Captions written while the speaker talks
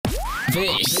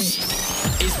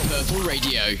This is Purple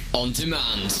Radio on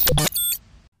demand.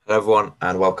 Hello everyone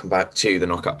and welcome back to the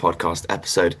Knockout Podcast,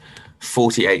 episode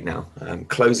 48 now,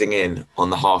 closing in on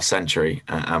the half century,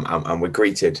 and we're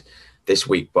greeted this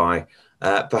week by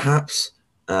perhaps,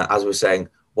 as we're saying,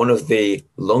 one of the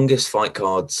longest fight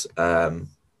cards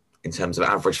in terms of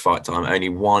average fight time. Only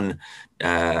one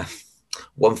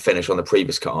finish on the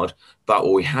previous card, but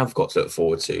what we have got to look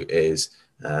forward to is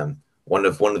one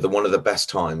of the best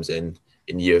times in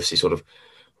UFC sort of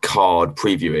card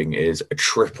previewing is a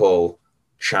triple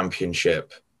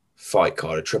championship fight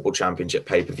card, a triple championship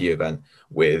pay-per-view event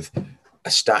with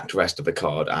a stacked rest of the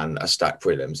card and a stacked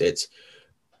prelims. It's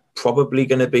probably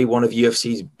going to be one of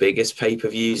UFC's biggest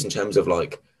pay-per-views in terms of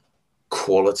like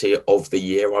quality of the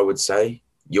year, I would say.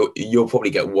 You'll probably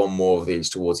get one more of these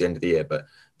towards the end of the year, but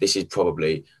this is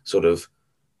probably sort of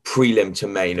prelim to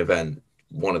main event,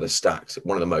 one of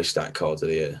the most stacked cards of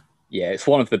the year. Yeah, it's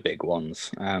one of the big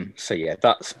ones. So yeah,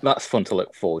 that's fun to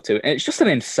look forward to. And it's just an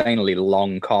insanely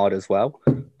long card as well.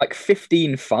 Like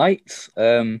 15 fights.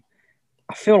 I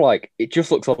feel like it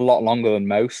just looks a lot longer than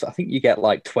most. I think you get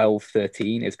like 12,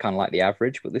 13 is kind of like the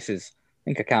average, but this is, I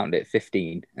think I counted it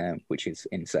 15, which is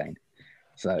insane.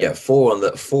 So yeah, four on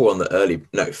the early,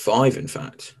 no, 5 in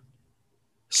fact.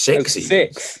 Six on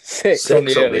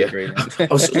the early prelims.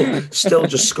 I was still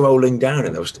just scrolling down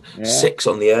and there was 6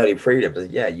 on the early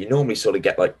prelims. Yeah, you normally sort of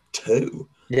get like 2.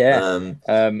 Yeah.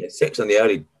 6 on the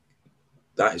early.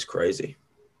 That is crazy.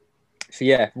 So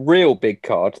yeah, real big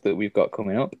card that we've got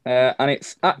coming up. And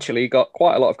it's actually got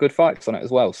quite a lot of good fights on it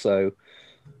as well. So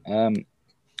a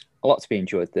lot to be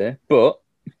enjoyed there. But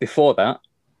before that,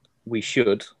 we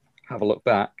should have a look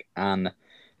back and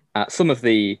at some of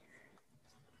the,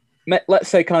 let's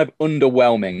say, kind of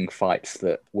underwhelming fights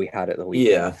that we had at the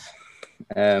weekend.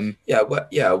 Where do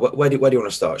you want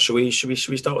to start? Should we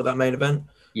start with that main event?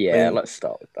 Yeah, let's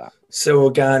start with that.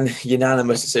 Ciryl Gane,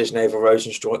 unanimous decision over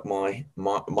Rozenstruik.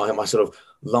 My sort of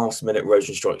last minute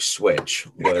Rozenstruik switch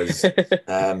was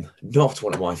not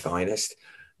one of my finest,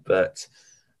 but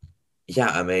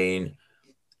yeah, I mean,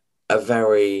 a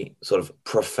very sort of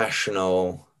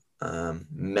professional,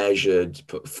 measured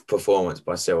performance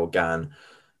by Ciryl Gane.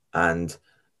 And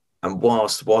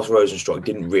whilst Rozenstruik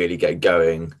didn't really get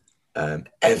going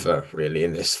ever really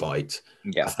in this fight,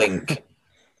 yeah,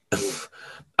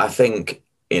 I think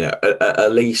you know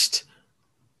at least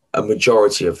a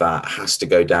majority of that has to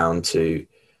go down to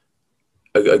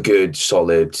a good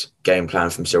solid game plan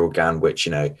from Ciryl Gane, which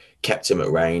kept him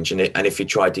at range, and if he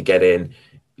tried to get in,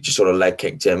 just sort of leg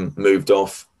kicked him, moved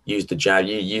off, used the jab,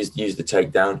 used the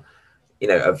takedown.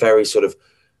 A very sort of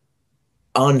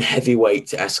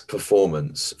unheavyweight-esque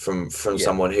performance from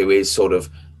someone who is sort of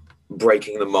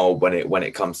breaking the mold when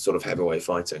it comes to sort of heavyweight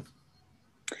fighting.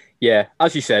 Yeah,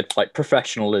 as you said, like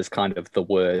professional is kind of the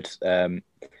word.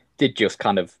 Did just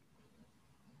kind of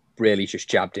really just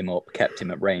jabbed him up, kept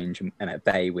him at range and at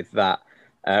bay with that.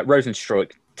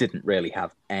 Rozenstruik didn't really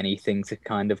have anything to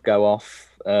kind of go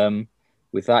off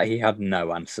with that. He had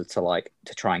no answer to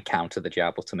try and counter the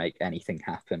jab or to make anything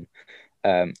happen.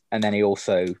 And then he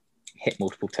also hit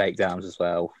multiple takedowns as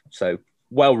well. So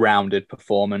well-rounded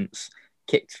performance,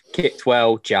 kicked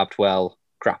well, jabbed well,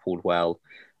 grappled well.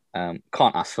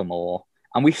 Can't ask for more.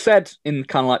 And we said in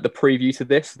kind of like the preview to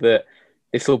this that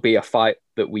this will be a fight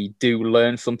that we do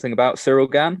learn something about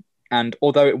Ciryl Gane. And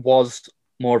although it was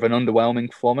more of an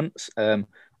underwhelming performance,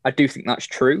 I do think that's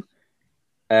true.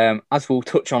 As we'll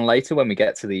touch on later when we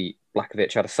get to the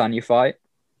Blachowicz Adesanya fight,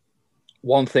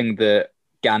 one thing that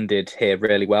Gane did here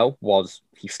really well was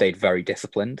he stayed very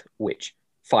disciplined, which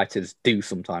fighters do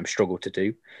sometimes struggle to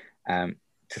do. To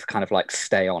kind of like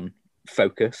stay on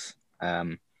focus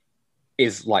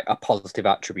is like a positive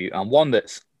attribute and one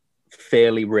that's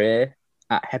fairly rare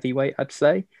at heavyweight, I'd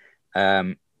say.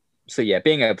 So yeah,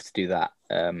 being able to do that,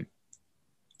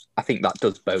 I think that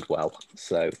does bode well.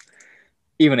 So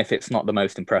even if it's not the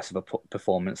most impressive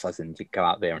performance, as in to go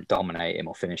out there and dominate him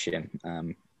or finish him,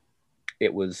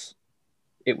 it was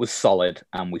solid,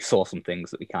 and we saw some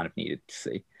things that we kind of needed to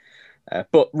see.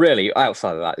 But really,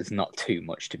 outside of that, there's not too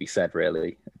much to be said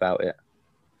really about it.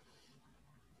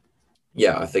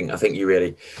 Yeah, I think you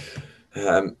really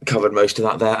covered most of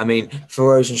that there. I mean,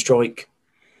 for Rozenstruik,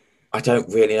 I don't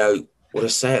really know what to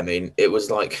say. I mean, it was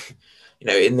like,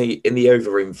 in the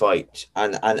Overeem fight,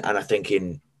 and I think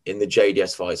in the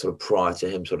JDS fight, sort of prior to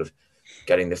him sort of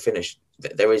getting the finish,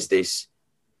 there is this.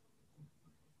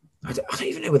 I don't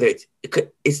even know whether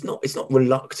it's not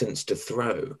reluctance to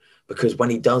throw, because when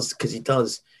he does, he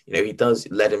does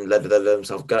let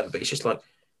himself go, but it's just like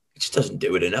he just doesn't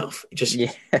do it enough. He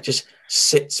just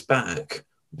sits back,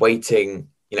 waiting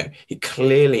he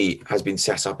clearly has been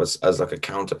set up as like a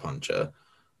counter puncher.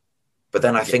 But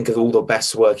then I think of all the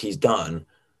best work he's done,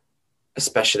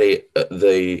 especially at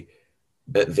the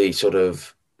sort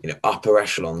of upper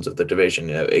echelons of the division.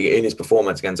 In his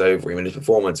performance against Overeem, in his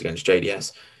performance against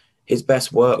JDS, his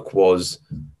best work was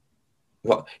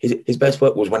his best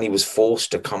work was when he was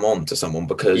forced to come on to someone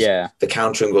because the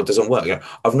countering doesn't work.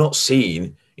 I've not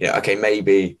seen okay,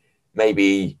 maybe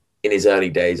in his early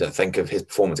days, I think of his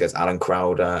performance against Alan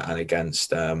Crowder and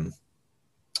against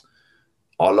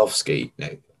Arlovsky.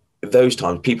 Those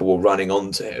times people were running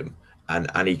onto him,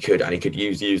 and he could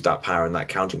use that power and that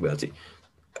countering ability.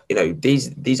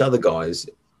 These other guys,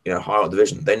 higher up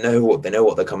division, they know what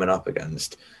they're coming up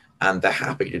against, and they're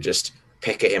happy to just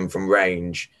pick at him from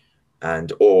range,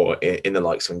 or in the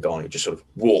likes of Ngannou, just sort of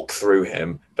walk through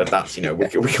him. But that's we can't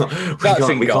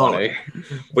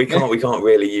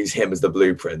really use him as the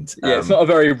blueprint. Yeah, it's not a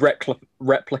very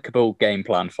replicable game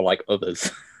plan for like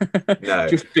others. No,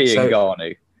 just being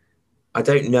Ngannou. I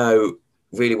don't know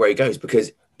really where he goes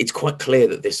because it's quite clear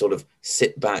that this sort of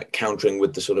sit back countering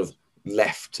with the sort of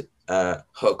left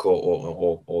hook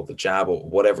or the jab or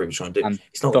whatever he was trying to do. And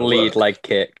it's not the lead leg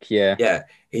kick. Yeah.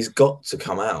 He's got to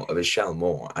come out of his shell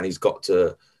more, and he's got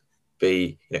to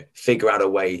be figure out a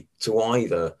way to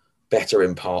either better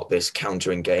impart this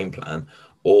countering game plan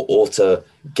or to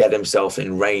get himself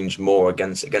in range more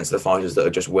against the fighters that are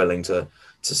just willing to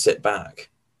sit back.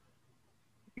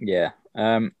 Yeah.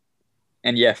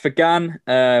 And yeah, for Gan,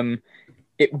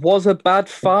 it was a bad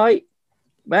fight.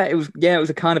 It was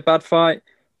a kind of bad fight.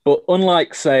 But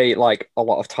unlike, say, like a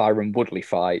lot of Tyron Woodley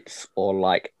fights or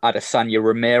like Adesanya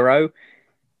Romero,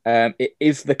 it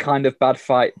is the kind of bad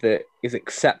fight that is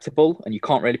acceptable, and you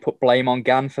can't really put blame on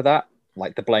Gan for that.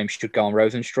 Like the blame should go on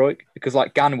Rozenstruik because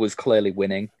like Gan was clearly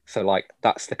winning, so like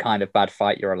that's the kind of bad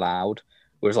fight you're allowed.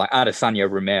 Whereas like Adesanya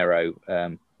Romero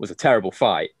was a terrible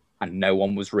fight, and no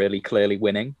one was really clearly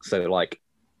winning. So like,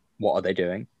 what are they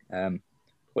doing?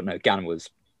 But no, Gan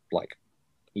was like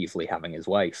easily having his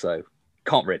way, so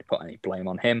can't really put any blame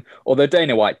on him. Although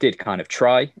Dana White did kind of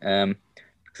try,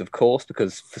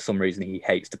 because for some reason he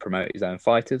hates to promote his own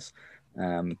fighters.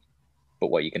 But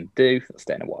what you can do, that's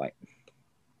Dana White.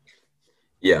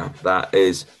 Yeah, that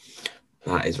is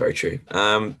very true.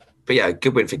 But yeah,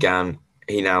 good win for Gan.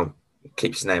 He now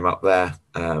keeps his name up there.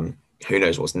 Who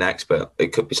knows what's next, but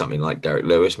it could be something like Derek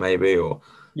Lewis maybe, or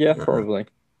yeah, probably.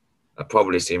 That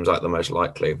probably seems like the most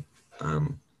likely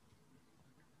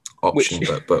option,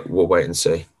 but we'll wait and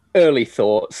see. Early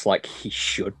thoughts, like he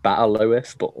should battle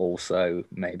Lewis, but also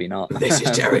maybe not. This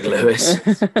is Derek Lewis,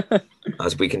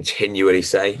 as we continually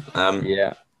say.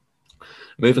 Yeah.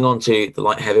 Moving on to the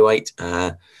light heavyweight,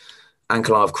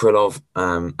 Ankalaev Krylov.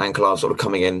 Ankalaev sort of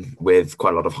coming in with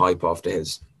quite a lot of hype after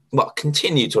his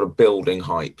continued sort of building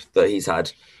hype that he's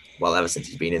had, ever since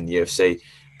he's been in the UFC.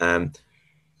 And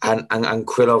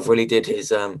Krylov really did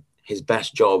his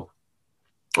best job,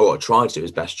 or tried to do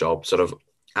his best job, sort of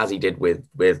as he did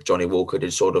with Johnny Walker, to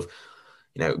sort of,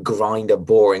 grind a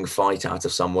boring fight out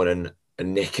of someone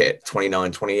and nick it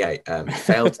 29-28. He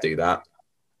failed to do that,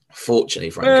 fortunately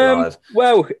for Ankalaev.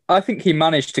 Well, I think he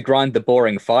managed to grind the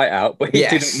boring fight out, but he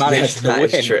didn't manage to win.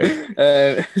 Is true.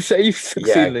 So you've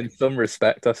succeeded in some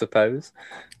respect, I suppose.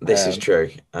 This is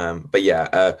true. But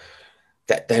yeah,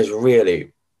 there's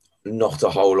really not a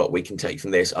whole lot we can take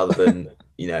from this other than,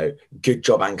 good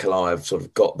job Ankalaev sort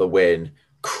of got the win.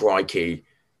 Crikey,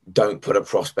 don't put a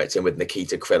prospect in with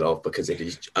Nikita Krylov, because it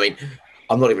is,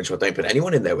 I'm not even sure, don't put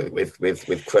anyone in there with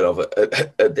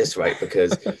Krylov at this rate,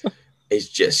 because it's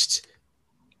just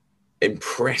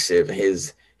impressive,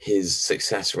 his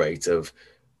success rate of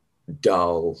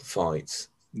dull fights.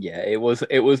 Yeah, it was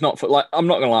not for, like, I'm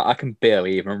not gonna lie, I can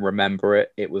barely even remember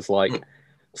it. It was like,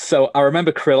 so I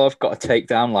remember Krylov got a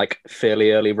takedown like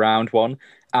fairly early round one.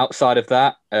 Outside of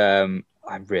that, I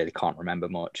really can't remember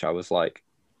much. I was like,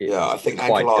 I think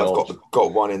Ankalaev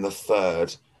got one in the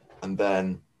third, and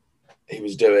then he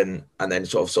was doing, and then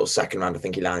sort of second round, I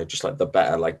think he landed just like the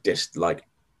better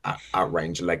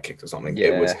outrange leg kick or something. Yeah.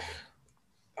 It was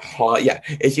high. Yeah,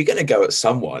 if you're gonna go at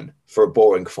someone for a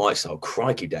boring fight style,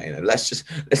 crikey, Dana, let's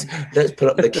put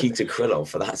up Nikita Krylov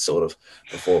for that sort of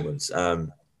performance.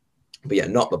 But yeah,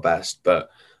 not the best, but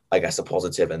I guess a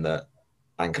positive in that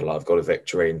Ankalaev got a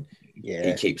victory, and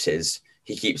he keeps his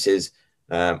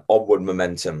onward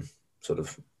momentum sort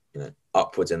of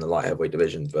upwards in the light heavyweight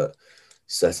division, but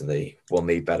certainly will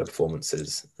need better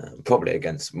performances, probably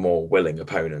against more willing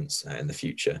opponents in the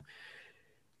future.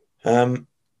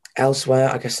 Elsewhere,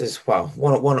 I guess there's one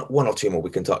or two more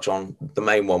we can touch on. The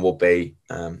main one will be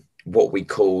what we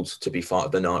called to be fight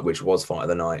of the night, which was fight of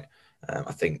the night.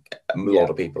 I think a lot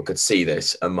of people could see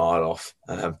this a mile off.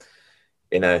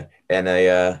 In a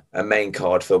main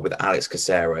card filled with Alex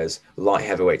Caceres, light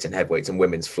heavyweights and heavyweights, and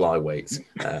women's flyweights.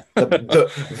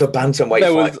 The bantamweight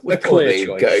fight was probably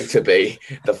going to be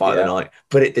the fight of the night,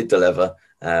 but it did deliver.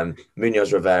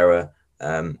 Munoz Rivera,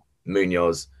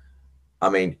 Munoz, I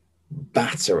mean,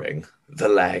 battering the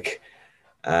leg,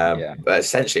 but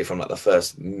essentially from like the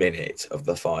first minute of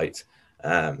the fight,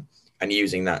 and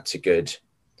using that to good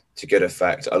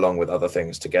effect, along with other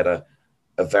things, to get a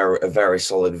very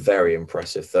solid, very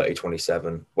impressive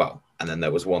 30-27. Well, and then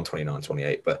there was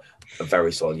 129-28, but a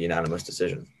very solid unanimous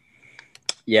decision.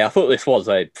 Yeah, I thought this was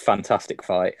a fantastic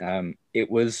fight. It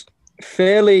was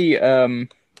fairly, I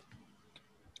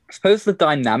suppose the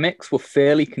dynamics were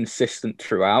fairly consistent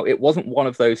throughout. It wasn't one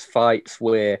of those fights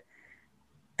where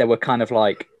there were kind of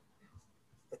like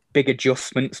big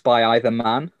adjustments by either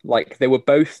man. Like they were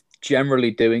both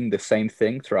generally doing the same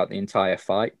thing throughout the entire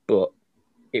fight, but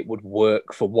it would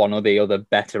work for one or the other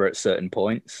better at certain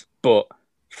points. But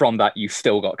from that, you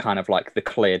still got kind of like the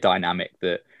clear dynamic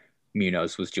that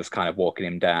Munoz was just kind of walking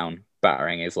him down,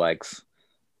 battering his legs.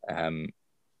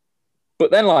 But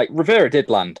then like Rivera did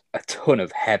land a ton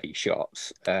of heavy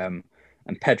shots. And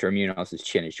Pedro Munoz's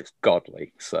chin is just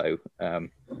godly. So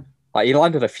like he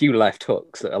landed a few left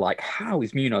hooks that are like, how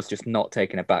is Munoz just not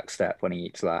taking a back step when he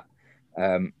eats that?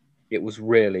 It was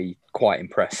really quite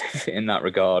impressive in that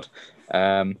regard.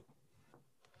 So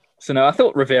no, I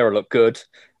thought Rivera looked good,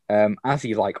 as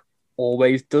he like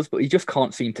always does, but he just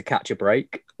can't seem to catch a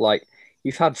break. Like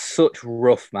he's had such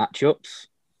rough matchups,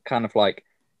 kind of like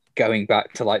going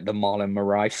back to like the Marlon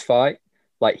Moraes fight.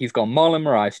 Like he's gone Marlon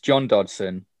Moraes, John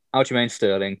Dodson, Aljamain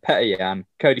Sterling, Petr Yan,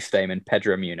 Cody Stamann,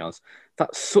 Pedro Munoz.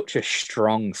 That's such a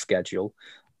strong schedule.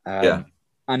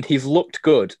 And he's looked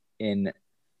good in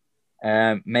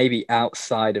maybe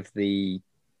outside of the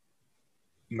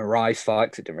Moraes fight,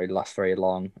 because it didn't really last very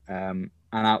long. And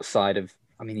outside of,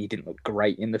 I mean, he didn't look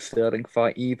great in the Sterling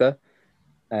fight either.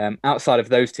 Outside of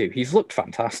those two, he's looked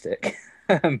fantastic,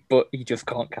 but he just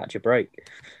can't catch a break.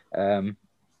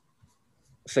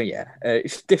 So yeah,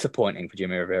 it's disappointing for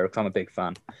Jimmy Rivera because I'm a big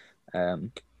fan. So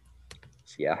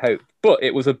yeah, I hope. But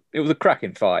it was a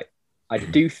cracking fight. I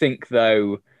do think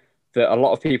though that a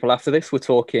lot of people after this were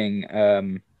talking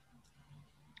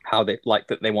how they like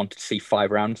that they wanted to see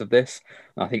 5 rounds of this.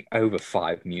 And I think over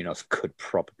 5, Munoz could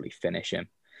probably finish him.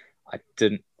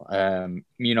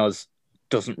 Munoz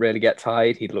doesn't really get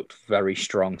tired. He looked very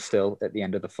strong still at the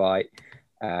end of the fight,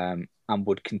 and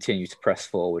would continue to press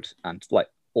forward. And like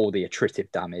all the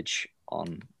attritive damage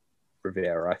on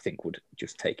Rivera, I think would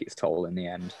just take its toll in the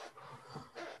end.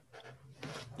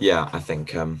 Yeah, I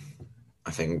think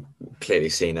clearly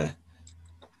seen a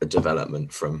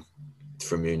development from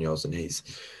Munoz, and he's,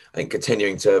 I think,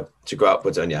 continuing to go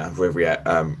upwards. And yeah,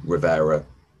 Rivera,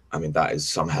 I mean, that is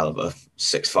some hell of a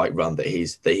 6-fight run that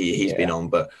he's been on.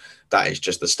 But that is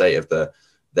just the state of the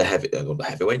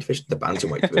heavyweight division, the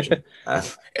bantamweight division.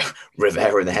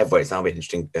 Rivera in the heavyweights, that'll be an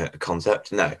interesting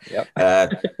concept. No, a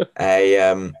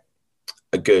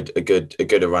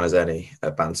good run as any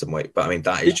at bantamweight. But I mean,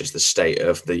 that is just the state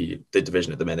of the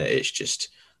division at the minute. It's just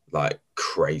like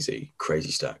crazy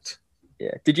stacked.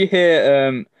 Yeah. Did you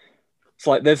hear? It's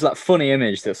like there's that funny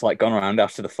image that's like gone around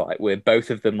after the fight where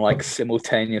both of them like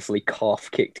simultaneously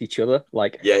calf kicked each other,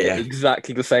 like at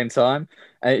exactly the same time,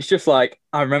 and it's just like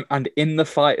I remember. And in the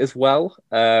fight as well,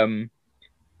 I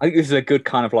think this is a good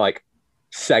kind of like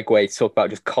segue to talk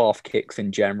about just calf kicks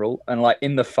in general. And like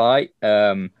in the fight,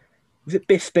 was it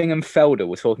Bisping and Felder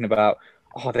were talking about?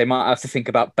 Oh, they might have to think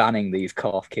about banning these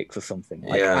calf kicks or something.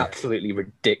 Like absolutely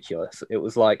ridiculous. It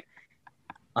was like,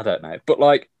 I don't know, but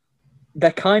like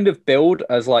they're kind of billed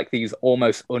as like these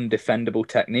almost undefendable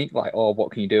technique. Like, oh,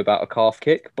 what can you do about a calf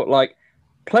kick? But like,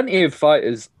 plenty of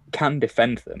fighters can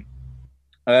defend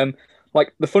them.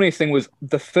 Like the funniest thing was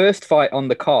the first fight on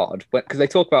the card, because they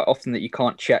talk about often that you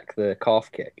can't check the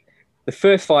calf kick. The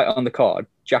first fight on the card,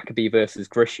 Jacoby versus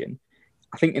Grishin.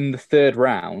 I think in the 3rd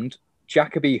round,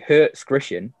 Jacoby hurts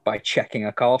Grishin by checking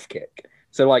a calf kick.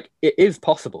 So like, it is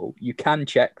possible. You can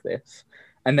check this.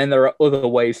 And then there are other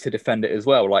ways to defend it as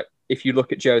well. Like if you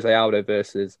look at Jose Aldo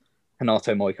versus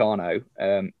Renato Moicano,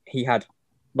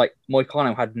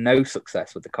 Moicano had no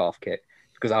success with the calf kick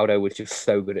because Aldo was just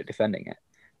so good at defending it.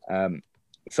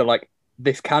 So like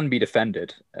this can be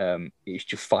defended. It's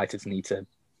just fighters need to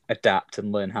adapt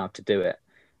and learn how to do it.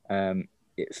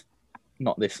 It's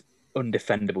not this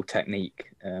undefendable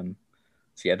technique. So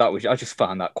yeah, I just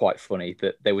found that quite funny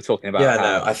that they were talking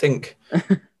about. I think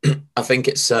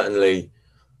it's certainly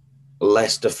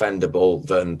less defendable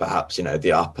than perhaps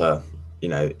the upper,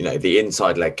 the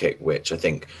inside leg kick, which I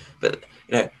think But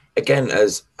again,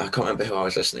 as I can't remember who I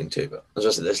was listening to, but I was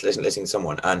just listening to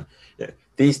someone, and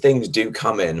these things do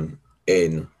come in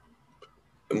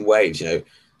waves.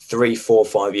 3, 4,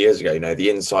 5 years ago, the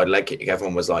inside leg kick,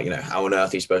 everyone was like, how on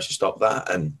earth are you supposed to stop that?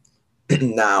 And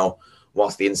now,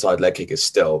 whilst the inside leg kick is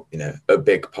still, a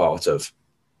big part of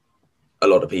a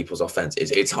lot of people's offense,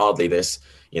 it's hardly this,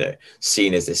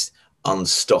 seen as this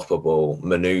unstoppable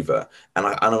maneuver. And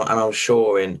I'm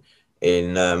sure in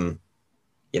 2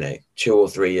 or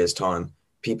 3 years' time,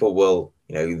 people will,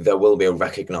 there will be a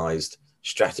recognized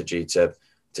strategy to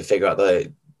figure out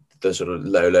the sort of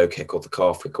low kick or the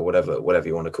calf kick or whatever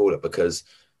you want to call it, because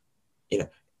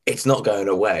it's not going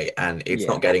away and it's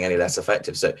not getting any less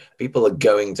effective. So people are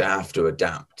going to have to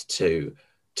adapt to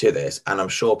this, and I'm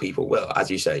sure people will. As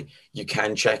you say, you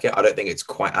can check it. I don't think it's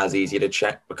quite as easy to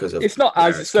check because of it's not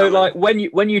as so coming. Like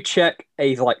when you check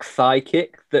a thigh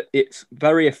kick, that it's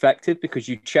very effective because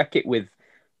you check it with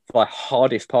the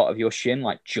hardest part of your shin,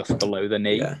 like just below the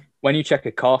knee. When you check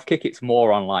a calf kick, it's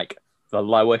more on like the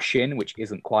lower shin, which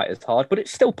isn't quite as hard, but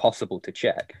it's still possible to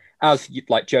check, as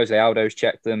like Jose Aldo's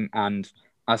checked them, and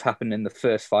as happened in the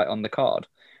first fight on the card.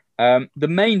 The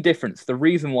main difference, the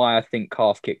reason why I think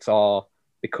calf kicks are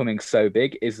becoming so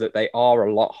big, is that they are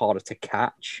a lot harder to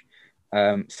catch.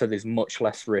 So there's much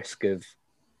less risk of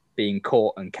being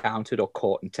caught and countered or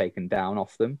caught and taken down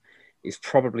off them, is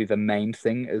probably the main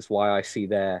thing, is why I see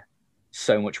they're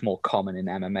so much more common in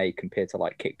MMA compared to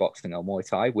like kickboxing or Muay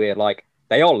Thai, where like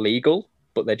they are legal,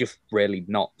 but they're just really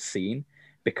not seen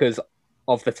because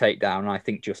of the takedown. I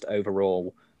think just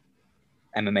overall,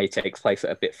 MMA takes place at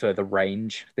a bit further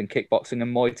range than kickboxing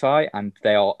and Muay Thai, and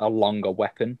they are a longer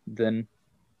weapon than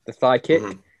the thigh kick.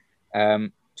 Mm-hmm.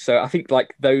 So I think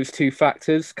like those two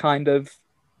factors kind of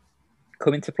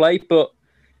come into play, but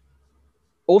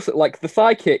also like the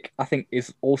thigh kick, I think,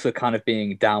 is also kind of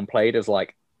being downplayed as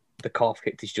like the calf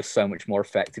kick is just so much more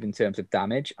effective in terms of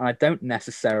damage. And I don't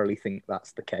necessarily think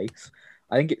that's the case.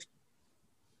 I think it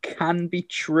can be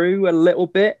true a little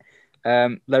bit.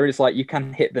 There is like, you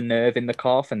can hit the nerve in the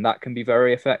calf and that can be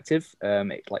very effective.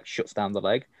 It like shuts down the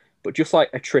leg, but just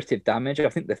like attritive damage, I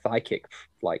think the thigh kick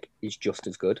like is just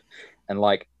as good. And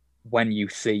like when you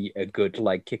see a good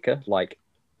leg kicker, like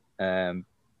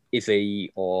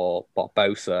Izzy or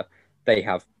Barbosa, they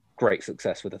have great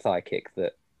success with a thigh kick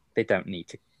that they don't need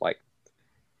to like.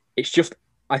 It's just,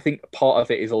 I think part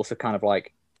of it is also kind of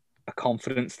like a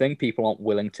confidence thing. People aren't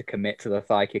willing to commit to the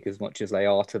thigh kick as much as they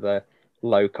are to the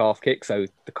low calf kick, so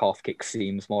the calf kick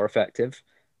seems more effective.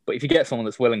 But if you get someone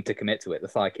that's willing to commit to it, the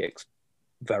thigh kick's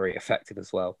very effective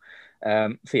as well.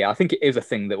 So yeah, I think it is a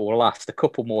thing that will last a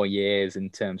couple more years in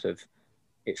terms of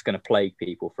it's going to plague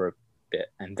people for a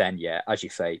bit, and then yeah, as you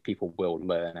say, people will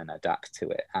learn and adapt to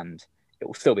it, and it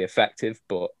will still be effective,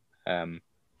 but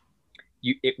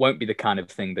it won't be the kind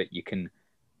of thing that you can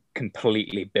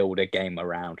completely build a game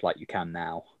around like you can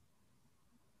now.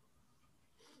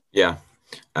 Yeah,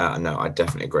 no, I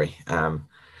definitely agree. I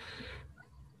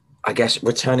guess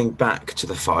returning back to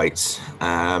the fights,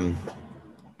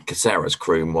 Caceres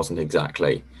Kroom wasn't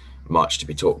exactly much to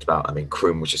be talked about. I mean,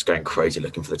 Kroom was just going crazy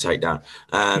looking for the takedown.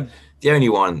 The only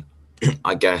one,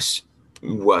 I guess,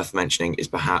 worth mentioning is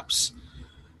perhaps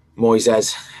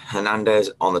Moises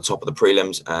Hernandez on the top of the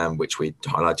prelims, which we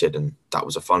highlighted, and that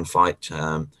was a fun fight.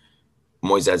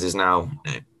 Moises is now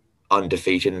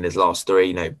undefeated in his last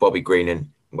three. Bobby Green and,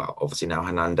 well, obviously now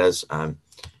Hernandez, and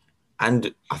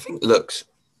I think looks,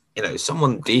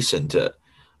 someone decent at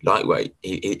lightweight.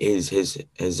 His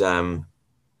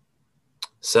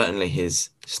certainly his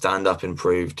stand-up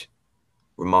improved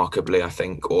remarkably, I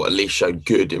think, or at least showed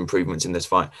good improvements in this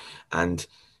fight. And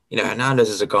Hernandez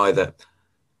is a guy that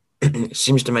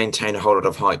seems to maintain a whole lot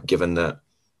of hype, given that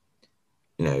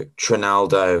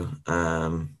Trinaldo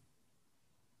and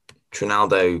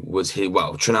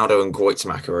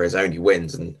Kreutzmacher are his only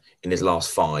wins in his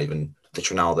last five, and the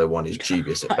Trinaldo one is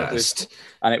dubious at best.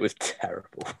 It was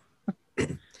terrible.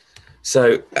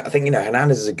 So I think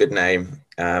Hernandez is a good name,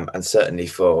 and certainly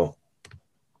for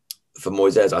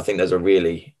Moises, I think there's a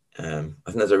really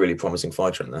promising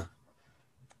fighter in there.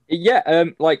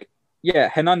 Yeah,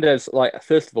 Hernandez. Like,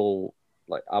 first of all,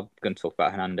 like, I'm going to talk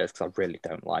about Hernandez because I really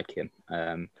don't like him.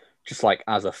 Just like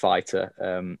as a fighter,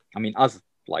 I mean, as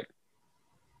like,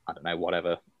 I don't know,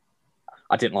 whatever.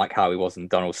 I didn't like how he was in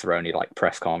Donald Cerrone like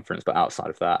press conference, but outside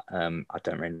of that, I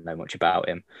don't really know much about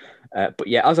him. But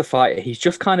yeah, as a fighter, he's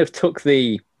just kind of took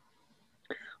the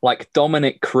like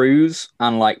Dominic Cruz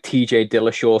and like TJ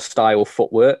Dillashaw style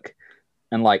footwork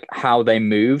and like how they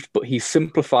moved, but he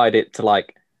simplified it to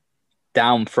like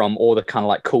down from all the kind of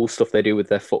like cool stuff they do with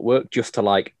their footwork just to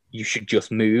like, you should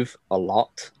just move a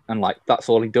lot and like that's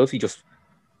all he does. He just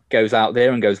goes out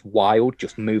there and goes wild,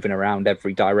 just moving around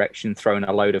every direction, throwing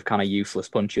a load of kind of useless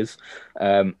punches.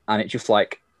 And it's just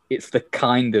like, it's the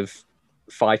kind of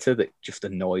fighter that just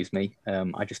annoys me.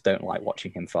 I just don't like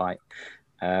watching him fight.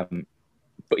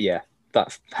 But yeah,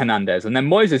 that's Hernandez. And then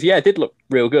Moises, yeah, did look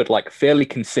real good, like fairly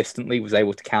consistently was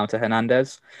able to counter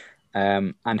Hernandez,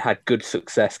 and had good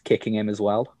success kicking him as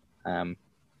well.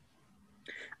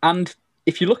 And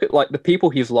if you look at like the people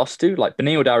he's lost to, like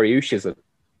Beneil Dariush is a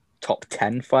top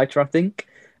 10 fighter, I think,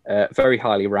 very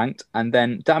highly ranked. And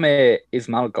then Damir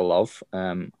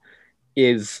Ismagulov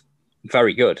is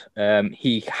very good.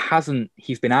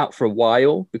 He's been out for a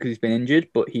while because he's been injured,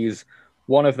 but he's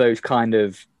one of those kind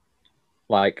of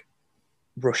like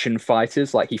Russian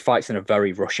fighters. Like he fights in a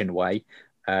very Russian way,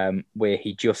 where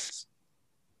he just,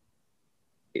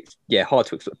 it's hard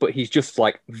to explain, but he's just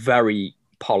like very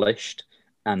polished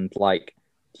and like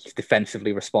he's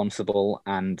defensively responsible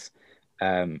and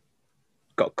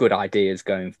got good ideas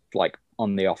going like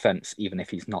on the offense, even if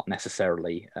he's not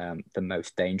necessarily the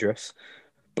most dangerous.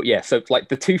 But yeah, so like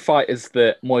the two fighters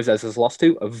that Moises has lost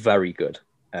to are very good.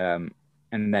 And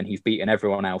then he's beaten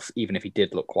everyone else, even if he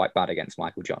did look quite bad against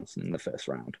Michael Johnson in the first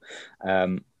round.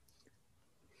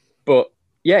 But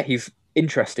yeah, he's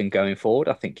interesting going forward.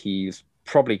 I think he's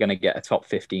probably going to get a top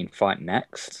 15 fight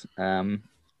next.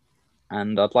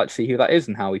 And I'd like to see who that is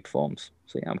and how he performs.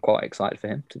 So yeah, I'm quite excited for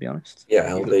him, to be honest.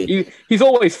 Yeah, he's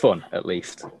always fun, at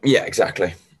least. Yeah,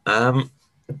 exactly. I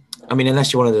mean,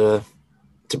 unless you wanted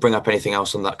to bring up anything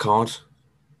else on that card.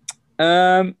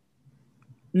 No,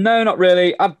 not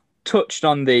really. I've touched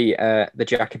on the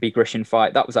Jacoby Grishin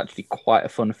fight. That was actually quite a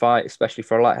fun fight, especially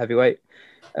for a light heavyweight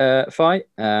fight.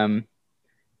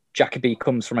 Jacoby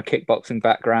comes from a kickboxing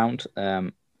background,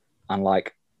 and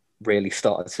like really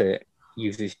started to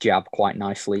use his jab quite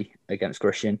nicely against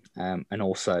Grishin, and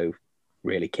also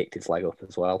really kicked his leg up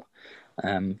as well.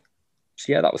 So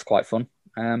yeah, that was quite fun.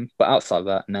 But outside of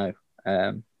that, no,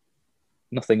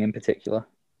 nothing in particular.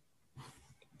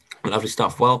 Lovely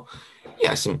stuff. Well,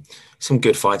 yeah, some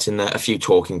good fights in there. A few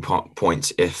talking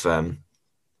points, if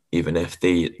even if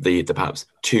the perhaps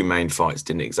two main fights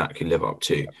didn't exactly live up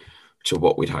to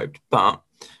what we'd hoped. But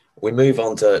we move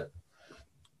on to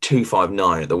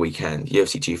 259 at the weekend,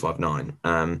 UFC 259.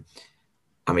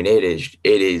 I mean, it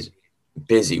is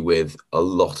busy with a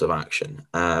lot of action.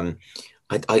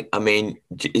 I mean,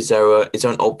 is there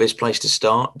an obvious place to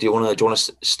start? Do you want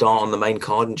to start on the main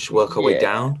card and just work our way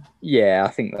down? Yeah, I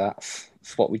think that's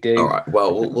what we do. All right.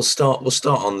 Well, we'll start at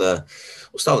the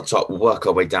top. We'll work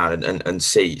our way down and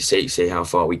see how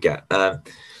far we get.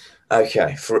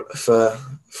 Okay.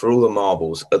 For all the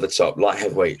marbles at the top, light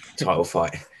heavyweight title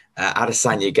fight.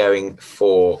 Adesanya going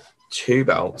for 2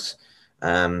 belts,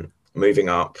 moving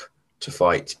up to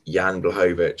fight Jan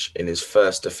Blachowicz in his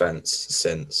first defense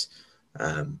since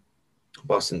an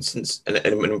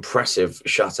impressive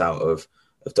shutout of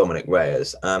Dominic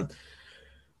Reyes.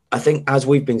 I think, as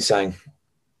we've been saying,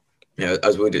 you know,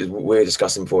 as we were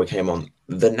discussing before we came on,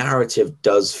 the narrative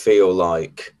does feel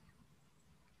like,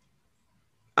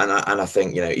 and I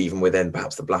think, you know, even within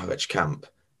perhaps the Blachowicz camp,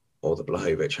 or the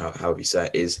Blachowicz, however you say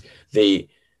it, is the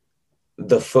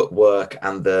footwork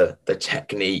and the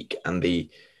technique and the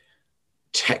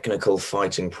technical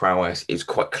fighting prowess is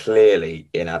quite clearly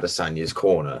in Adesanya's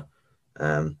corner.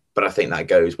 But I think that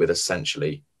goes with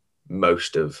essentially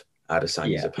most of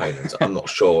Adesanya's opponents. I'm not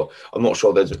sure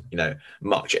there's, you know,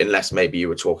 much, unless maybe you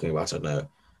were talking about, I don't know,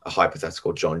 a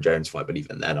hypothetical John Jones fight, but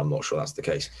even then I'm not sure that's the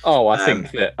case. Oh, I think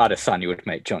that Adesanya would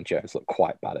make John Jones look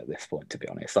quite bad at this point, to be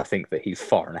honest. I think that he's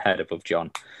far and ahead above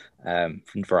John from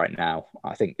right now.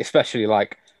 I think especially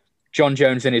like John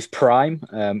Jones in his prime,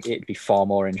 it'd be far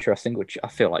more interesting, which I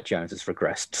feel like Jones has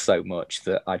regressed so much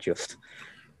that I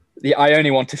only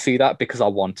want to see that because I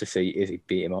want to see Izzy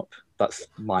beat him up. That's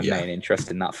my main interest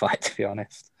in that fight, to be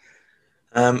honest.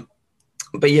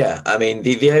 But yeah, I mean,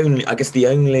 the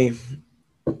only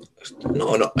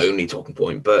not only talking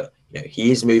point, but you know, he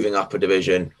is moving up a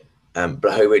division.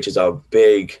 Blachowicz is our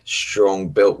big, strong,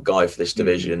 built guy for this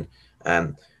division.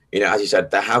 You know, as you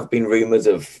said, there have been rumours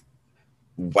of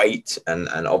weight, and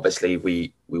obviously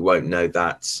we won't know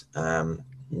that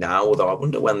now. Although I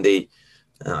wonder when we're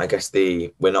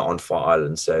not on Fight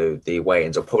Island, so the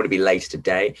weigh-ins will probably be later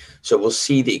today. So we'll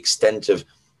see the extent of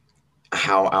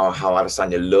how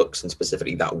Adesanya looks, and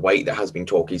specifically that weight. There has been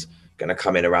talk he's going to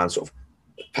come in around sort of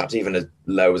perhaps even as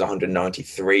low as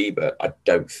 193, but I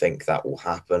don't think that will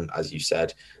happen, as you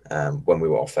said, when we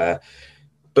were off air.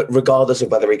 But regardless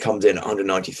of whether he comes in at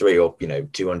 193 or, you know,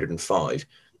 205,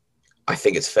 I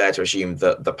think it's fair to assume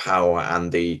that the power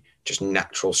and the just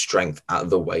natural strength at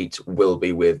the weight will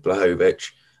be with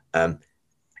Blachowicz.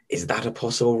 Is that a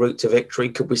possible route to victory?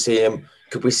 Could we see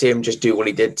him just do what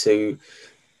he did to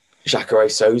Jacare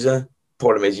Souza?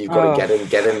 Problem is, you've got to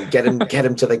get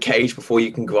him to the cage before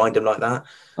you can grind him like that.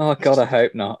 Oh God, I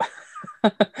hope not.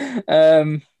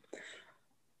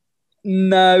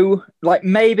 No, like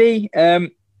maybe.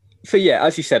 So yeah,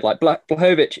 as you said, like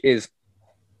Blachowicz is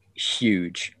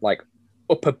huge, like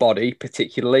upper body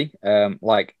particularly.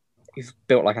 Like he's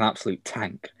built like an absolute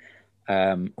tank.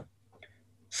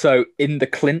 So in the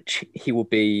clinch,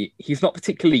 he's not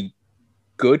particularly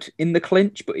good in the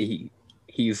clinch, but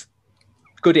he's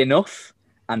good enough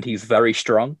and he's very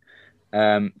strong,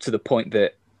 to the point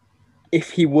that if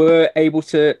he were able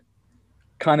to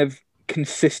kind of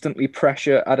consistently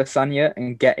pressure Adesanya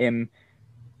and get him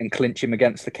and clinch him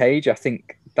against the cage, I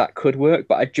think that could work.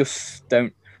 But I just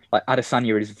don't like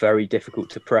Adesanya is very difficult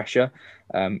to pressure.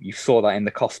 You saw that in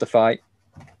the Costa fight.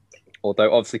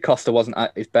 Although obviously Costa wasn't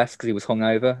at his best because he was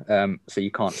hungover, so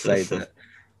you can't say that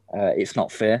it's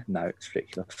not fair. No, it's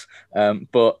ridiculous.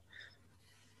 But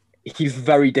he's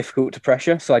very difficult to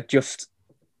pressure. So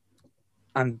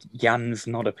and Jan's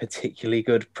not a particularly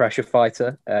good pressure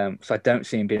fighter, so I don't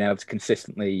see him being able to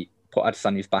consistently put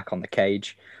Adesanya's back on the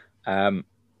cage. And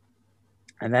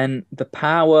then the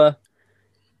power,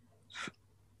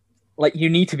 like you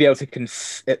need to be able to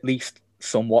at least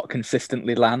somewhat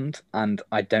consistently land, and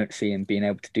I don't see him being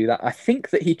able to do that. I think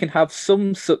that he can have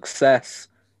some success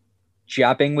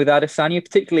jabbing with Adesanya,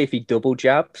 particularly if he double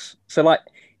jabs. So like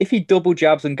if he double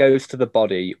jabs and goes to the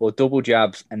body, or double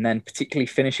jabs and then particularly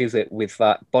finishes it with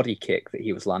that body kick that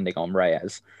he was landing on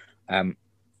Reyes,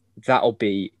 that'll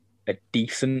be a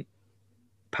decent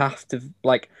path to,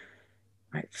 like,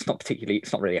 it's not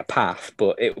really a path,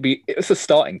 but it's a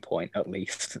starting point at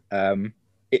least.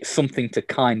 It's something to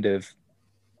kind of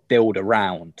build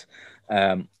around.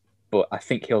 But I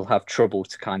think he'll have trouble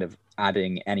to kind of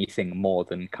adding anything more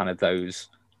than kind of those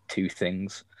two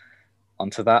things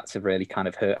onto that to really kind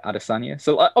of hurt Adesanya.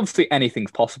 So obviously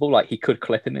anything's possible. Like he could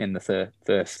clip him in the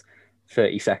first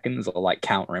 30 seconds or like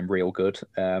counter him real good.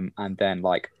 And then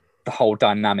like the whole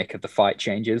dynamic of the fight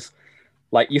changes.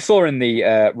 Like you saw in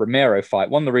the Romero fight,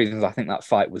 one of the reasons I think that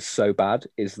fight was so bad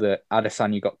is that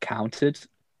Adesanya got countered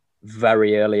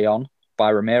very early on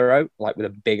by Romero, like with a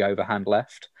big overhand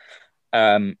left.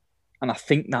 And I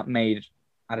think that made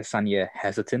Adesanya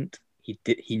hesitant.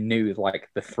 He knew like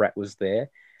the threat was there.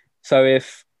 So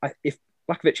if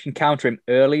Blachowicz can counter him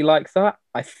early like that,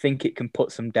 I think it can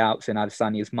put some doubts in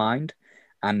Adesanya's mind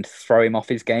and throw him off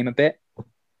his game a bit.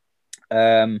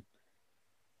 But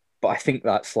I think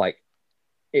that's like,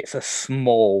 it's a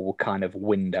small kind of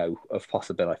window of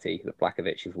possibility that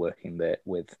Blachowicz is working there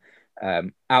with.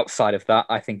 Outside of that,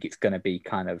 I think it's going to be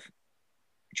kind of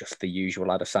just the usual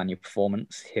Adesanya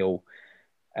performance. He'll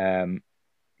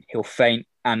feint,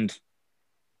 and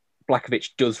Blachowicz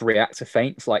does react to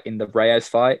feints. Like in the Reyes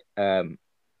fight,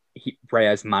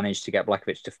 Reyes managed to get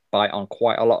Blachowicz to bite on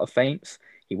quite a lot of feints.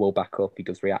 He will back up. He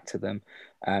does react to them.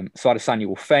 So Adesanya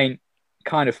will feint,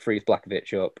 kind of freeze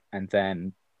Blachowicz up, and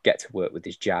then get to work with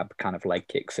his jab, kind of leg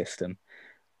kick system.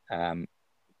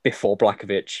 Before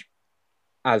Blachowicz,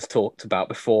 as talked about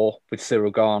before with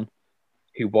Ciryl Gane,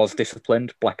 who was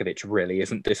disciplined, Blachowicz really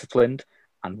isn't disciplined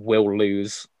and will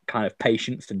lose kind of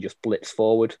patience and just blitz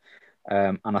forward.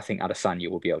 And I think Adesanya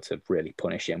will be able to really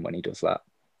punish him when he does that.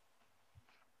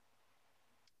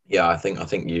 Yeah, I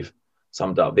think you've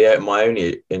summed up. My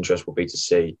only interest will be to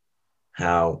see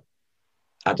how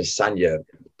Adesanya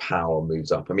power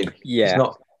moves up. I mean, yeah,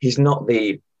 he's not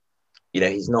the,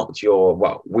 he's not your,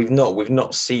 well, we've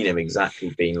not seen him exactly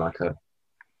being like a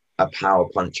power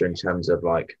puncher in terms of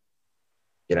like,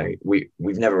 we've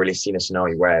never really seen a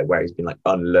scenario where he's been like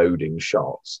unloading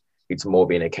shots. It's more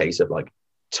been a case of like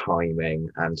timing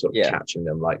and sort of catching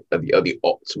them like at the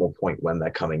optimal point when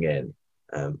they're coming in,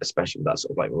 especially with that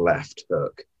sort of like left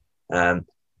hook.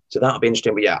 So that'll be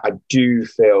interesting. But yeah, I do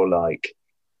feel like,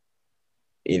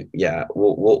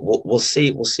 we'll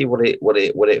see what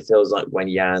it feels like when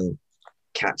Jan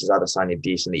catches Adesanya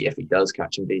decently, if he does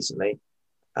catch him decently.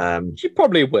 She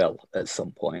probably will at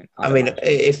some point. I mean,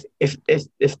 if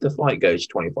the fight goes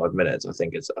 25 minutes, I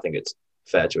think it's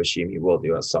fair to assume he will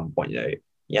do at some point.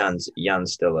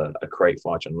 Jan's still a great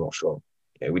fighter. I'm not sure.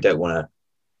 We don't want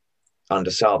to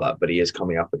undersell that, but he is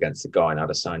coming up against a guy in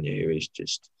Adesanya who is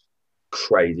just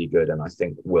crazy good, and I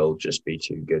think will just be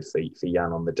too good for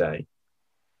Jan on the day.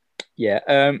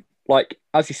 Yeah, like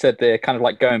as you said, they're kind of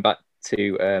like going back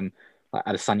to like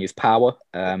Adesanya's power.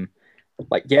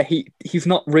 Like, yeah, he's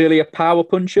not really a power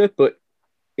puncher, but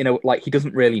like he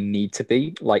doesn't really need to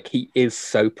be. Like he is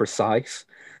so precise,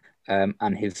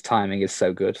 and his timing is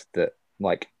so good that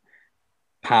like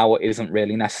power isn't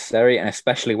really necessary, and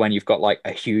especially when you've got like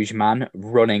a huge man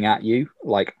running at you,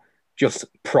 like just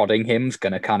prodding him's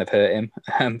going to kind of hurt him,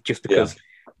 just because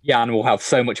Jan will have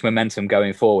so much momentum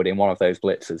going forward in one of those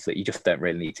blitzes that you just don't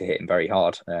really need to hit him very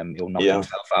hard. He'll knock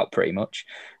himself out pretty much.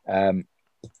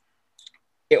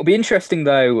 It'll be interesting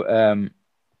though to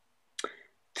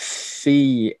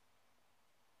see.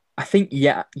 I think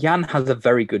Jan has a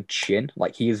very good chin.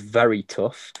 Like, he is very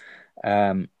tough.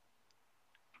 So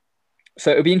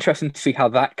it'll be interesting to see how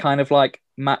that kind of like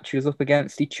matches up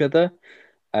against each other.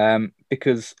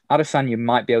 Because Adesanya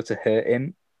might be able to hurt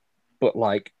him, but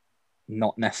like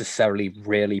not necessarily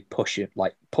really push it,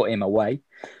 like put him away.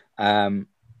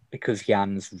 Because of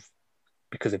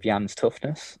Jan's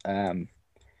toughness.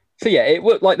 So yeah, it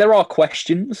would, like, there are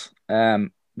questions.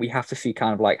 We have to see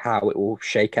kind of like how it will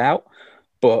shake out,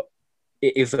 but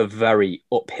it is a very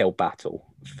uphill battle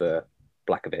for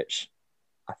Blachowicz.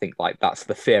 I think like that's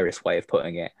the fairest way of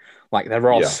putting it. Like,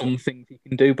 there are some things he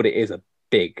can do, but it is a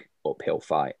big uphill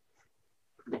fight.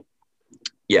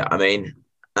 Yeah, I mean,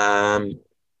 I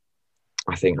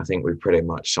think we've pretty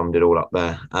much summed it all up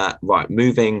there. Right,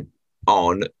 moving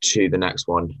on to the next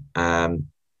one. I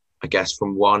guess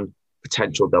from one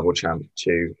potential double champ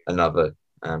to another,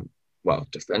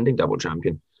 defending double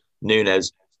champion,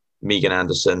 Nunes, Megan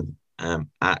Anderson,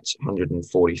 at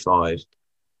 145.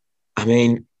 I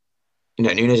mean,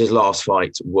 Nunes' last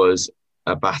fight was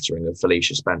a battering of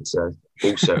Felicia Spencer,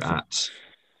 also at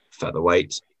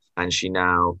featherweight, and she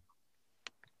now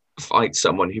fights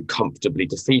someone who comfortably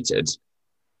defeated,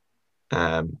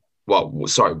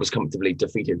 was comfortably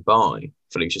defeated by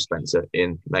Felicia Spencer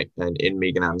in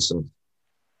Megan Anderson.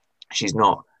 She's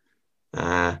not,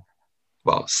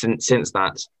 since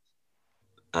that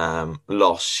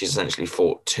loss, she's essentially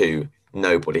fought two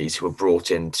nobodies who were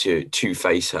brought in to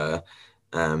face her.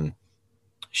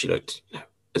 She looked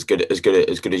as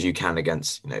good as you can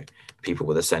against people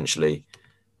with essentially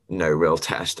no real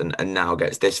test, and now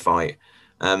gets this fight.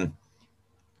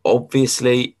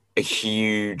 Obviously, a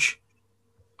huge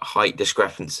height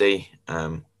discrepancy.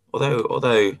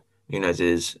 Although Nunes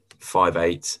is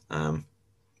 5'8",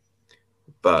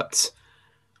 but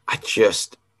I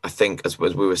think as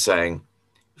we were saying,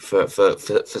 for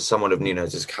someone of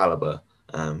Nunes' caliber,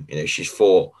 she's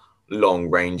fought long,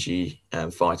 rangy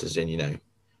fighters in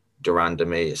de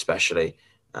Randamie especially.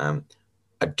 I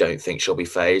don't think she'll be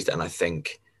phased, and I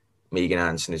think Megan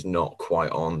Anderson is not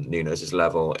quite on Nunes'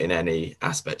 level in any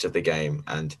aspect of the game.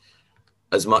 And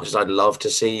as much as I'd love to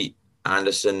see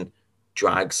Anderson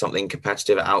drag something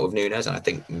competitive out of Nunes, and I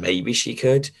think maybe she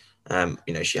could,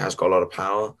 she has got a lot of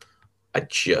power, I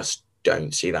just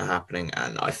don't see that happening.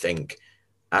 And I think,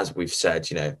 as we've said,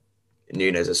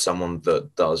 Nunes is someone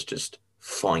that does just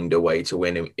find a way to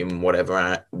win in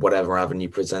whatever avenue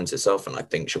presents itself, and I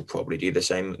think she'll probably do the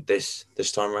same this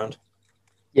time around.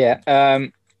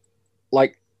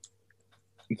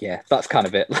 That's kind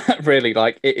of it. Really,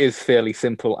 like, it is fairly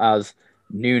simple, as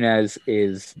Nunes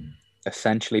is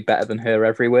essentially better than her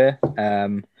everywhere.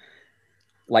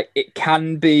 It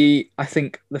can be, I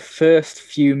think, the first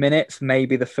few minutes,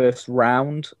 maybe the first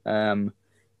round,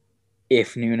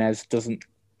 if Nunes doesn't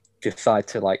decide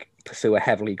to pursue a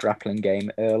heavily grappling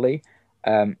game early.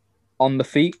 On the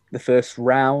feet, the first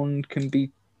round can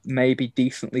be maybe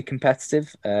decently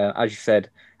competitive. As you said,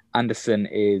 Anderson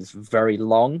is very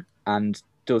long and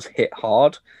does hit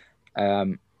hard.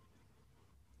 They're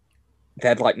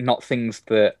not things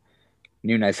that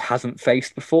Nunes hasn't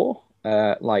faced before.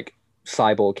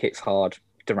 Cyborg hits hard,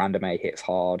 de Randamie hits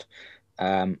hard.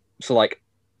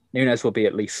 Nunes will be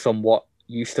at least somewhat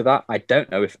used to that. I don't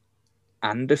know if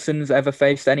Anderson's ever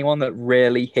faced anyone that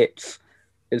really hits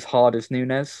as hard as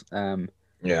Nunes.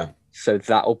 So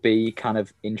that'll be kind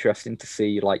of interesting to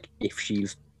see, if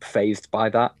she's phased by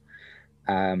that.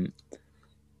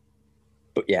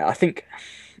 But yeah, I think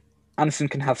Anderson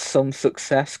can have some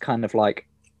success, kind of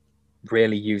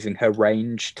really using her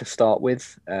range to start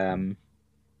with.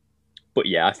 But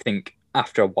yeah, I think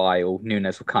after a while,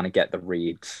 Nunes will kind of get the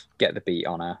reads, get the beat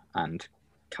on her, and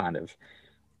kind of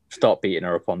start beating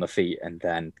her up on the feet, and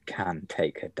then can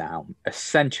take her down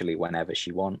essentially whenever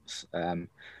she wants.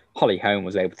 Holly Holm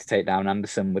was able to take down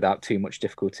Anderson without too much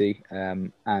difficulty,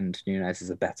 and Nunes is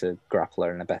a better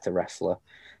grappler and a better wrestler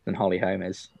than Holly Holm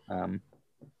is.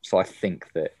 So I think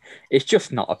that it's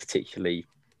just not a particularly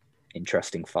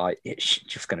interesting fight. It's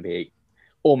just going to be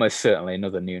almost certainly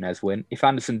another Nunes win. If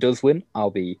Anderson does win,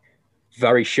 I'll be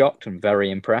very shocked and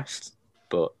very impressed,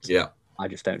 but I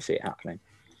just don't see it happening.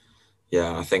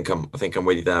 Yeah, I think I'm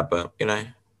with you there, but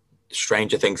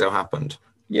stranger things have happened.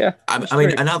 Yeah, I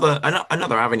mean, another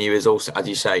avenue is also, as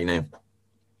you say,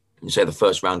 You say the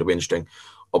first round will be interesting.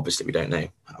 Obviously, we don't know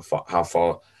how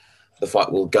far the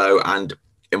fight will go and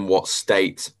in what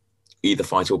state either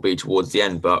fight will be towards the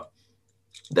end. But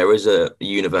there is a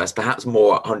universe, perhaps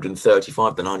more at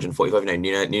 135 than 145.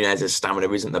 Nunez's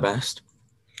stamina isn't the best.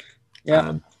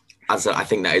 Yeah. I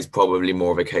think that is probably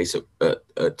more of a case at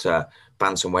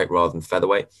bantamweight rather than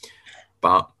featherweight.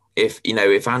 But if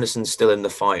Anderson's still in the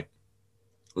fight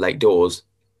late doors,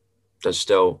 there's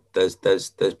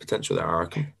potential there, I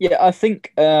reckon. Yeah, I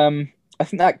think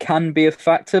that can be a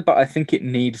factor, but I think it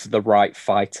needs the right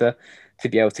fighter to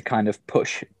be able to kind of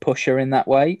push her in that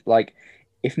way. Like,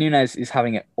 if Nunes is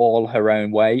having it all her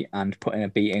own way and putting a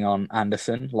beating on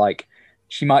Anderson, like,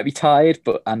 she might be tired,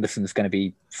 but Anderson's going to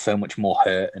be so much more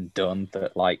hurt and done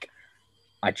that, like,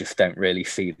 I just don't really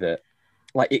see that.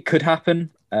 Like, it could happen,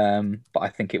 but I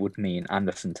think it would mean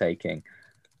Anderson taking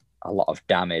a lot of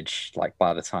damage, like,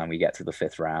 by the time we get to the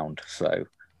 5th round. So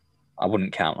I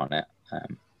wouldn't count on it.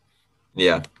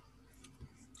 Yeah.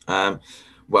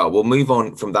 Well, we'll move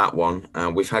on from that one.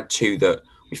 We've had two that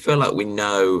we feel like we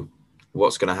know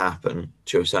what's going to happen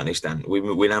to a certain extent.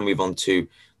 We now move on to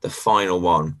the final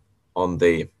one on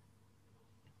the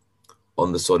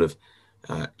sort of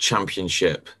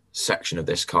championship section of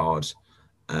this card.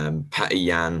 Petr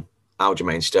Yan,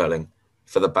 Aljamain Sterling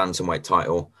for the bantamweight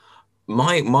title.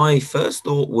 My first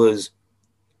thought was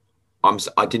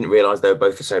I didn't realise they were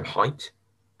both the same height.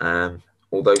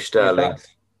 Although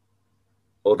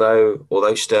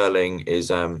Sterling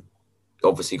is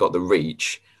obviously got the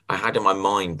reach, I had in my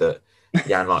mind that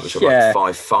Yan might be sort of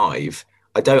like 5'5".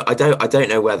 I don't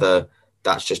know whether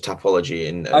that's just topology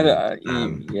and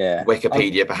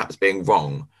Wikipedia perhaps being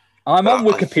wrong. I'm on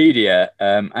Wikipedia,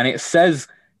 and it says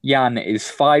Yan is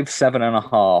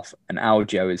 5'7.5" and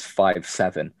Aljo is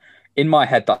 5'7". In my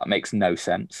head, that makes no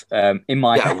sense. In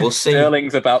my head, we'll see.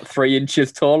 Sterling's about 3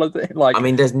 inches taller.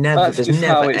 There's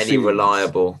never any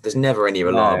reliable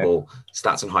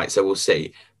stats on height, so we'll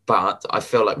see. But I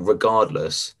feel like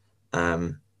regardless,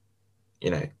 Sterling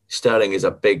is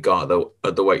a big guy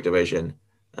at the weight division.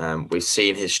 We've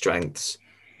seen his strengths,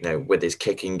 with his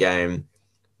kicking game,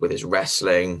 with his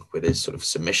wrestling, with his sort of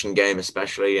submission game,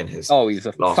 especially in his he's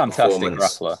a fantastic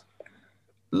wrestler.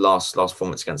 Last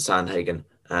performance against Sandhagen.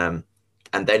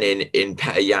 And then in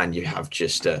Petr Yan, you have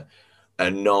just a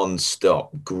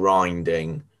non-stop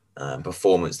grinding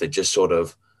performance that just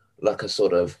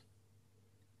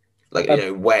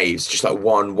waves, just like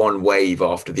one wave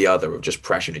after the other of just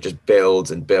pressure. It just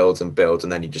builds and builds and builds,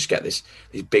 and then you just get this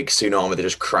big tsunami that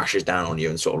just crashes down on you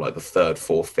in sort of like the 3rd,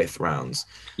 4th, 5th rounds.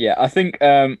 Yeah, I think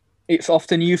it's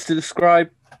often used to describe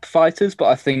fighters, but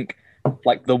I think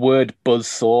like the word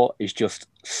buzzsaw is just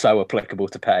so applicable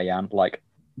to Petr Yan. Like,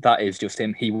 that is just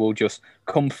him. He will just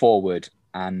come forward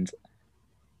and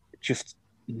just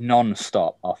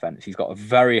non-stop offense. He's got a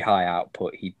very high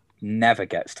output. He never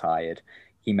gets tired.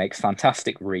 He makes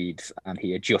fantastic reads, and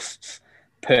he adjusts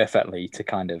perfectly to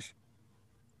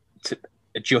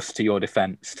adjust to your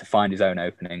defense, to find his own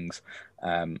openings.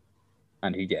 And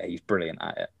he's brilliant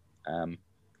at it.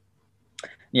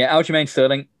 Aljamain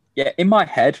Sterling, in my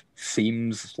head,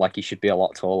 seems like he should be a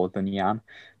lot taller than Yan.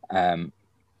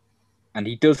 And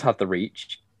he does have the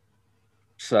reach.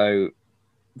 So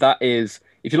that is,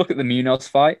 if you look at the Munoz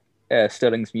fight,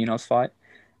 Sterling's Munoz fight,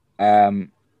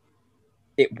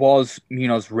 it was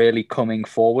Munoz really coming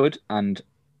forward, and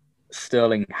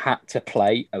Sterling had to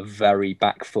play a very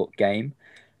back foot game.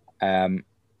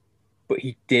 But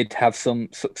he did have some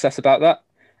success about that.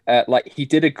 He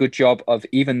did a good job of,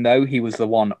 even though he was the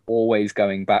one always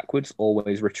going backwards,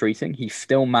 always retreating, he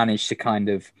still managed to kind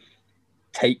of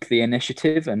take the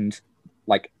initiative and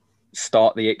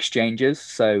start the exchanges.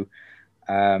 So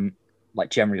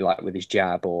generally with his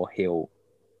jab, or he'll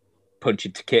punch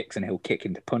into kicks and he'll kick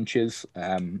into punches.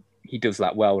 He does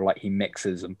that well. He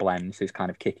mixes and blends his kind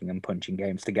of kicking and punching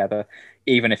games together.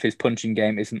 Even if his punching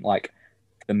game isn't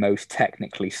the most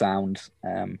technically sound,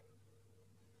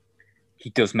 he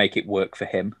does make it work for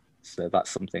him. So that's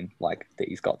something that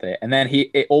he's got there. And then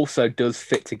it also does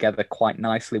fit together quite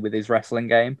nicely with his wrestling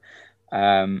game.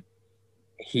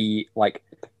 He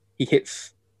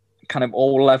hits kind of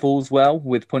all levels well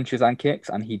with punches and kicks,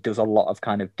 and he does a lot of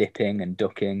kind of dipping and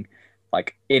ducking,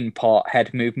 in part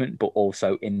head movement, but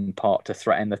also in part to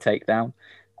threaten the takedown.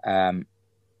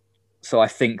 So I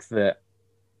think that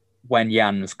when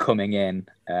Yan's coming in,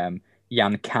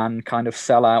 Yan can kind of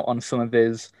sell out on some of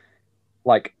his,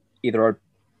 either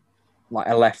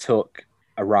a left hook,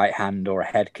 a right hand, or a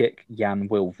head kick. Yan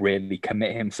will really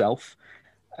commit himself.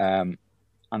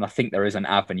 And I think there is an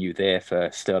avenue there for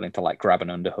Sterling to grab an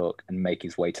underhook and make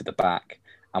his way to the back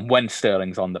And when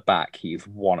Sterling's on the back, he's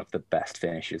one of the best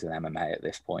finishers in MMA at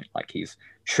this point. Like, he's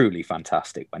truly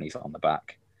fantastic when he's on the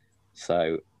back.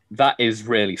 So that is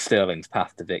really Sterling's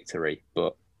path to victory.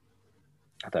 But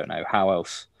I don't know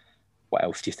what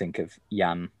else do you think of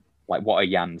Jan? Like,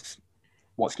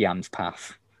 what's Jan's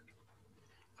path?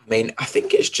 I mean, I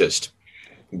think it's just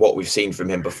what we've seen from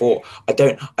him before. I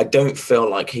don't feel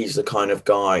like he's the kind of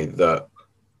guy that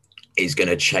is going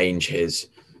to change his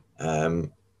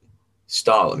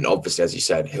style. I mean, obviously, as you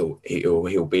said,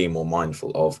 he'll be more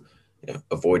mindful of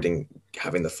avoiding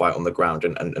having the fight on the ground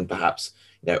and perhaps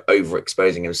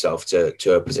overexposing himself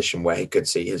to a position where he could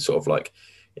see his sort of like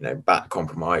back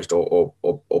compromised or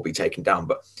be taken down.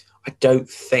 But I don't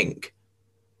think.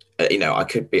 I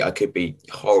could be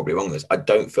horribly wrong with this. I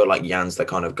don't feel like Jan's the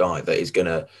kind of guy that is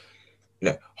gonna,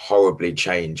 horribly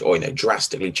change or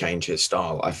drastically change his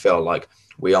style. I feel like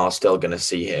we are still gonna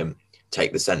see him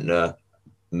take the center,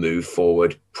 move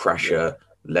forward, pressure,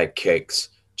 leg kicks,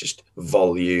 just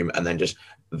volume, and then just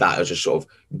that'll just sort of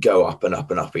go up and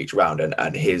up and up each round.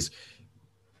 And his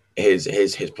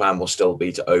plan will still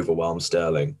be to overwhelm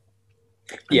Sterling.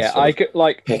 Yeah, I could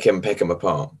like pick him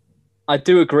apart. I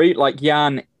do agree. Like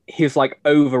Jan. His like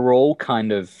overall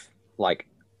kind of the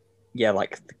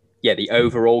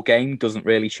overall game doesn't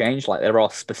really change. Like, there are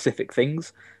specific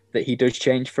things that he does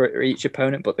change for each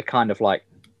opponent, but the kind of like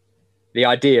the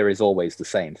idea is always the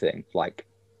same thing. Like,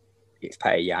 it's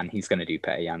Petr Yan, he's going to do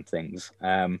Petr Yan things.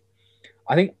 I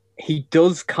think he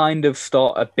does kind of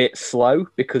start a bit slow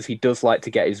because he does like to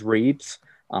get his reads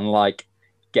and like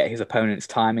get his opponent's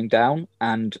timing down.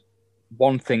 And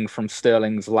one thing from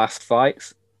Sterling's last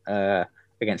fights,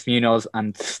 against Munoz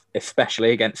and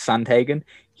especially against Sandhagen,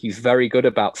 he's very good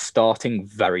about starting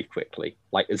very quickly.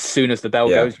 Like, as soon as the bell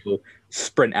goes, he'll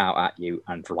sprint out at you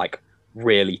and like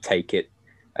really take it,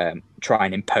 try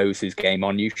and impose his game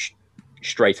on you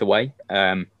straight away.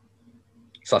 So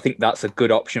I think that's a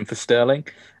good option for Sterling.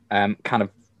 Kind of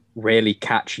really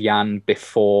catch Jan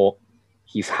before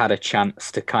he's had a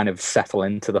chance to kind of settle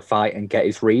into the fight and get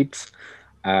his reads.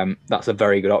 That's a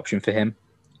very good option for him.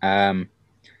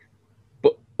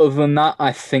 Other than that,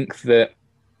 I think that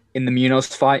in the Munoz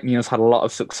fight, Munoz had a lot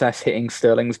of success hitting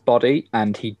Sterling's body,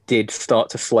 and he did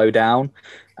start to slow down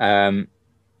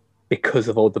because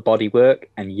of all the body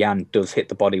work. And Jan does hit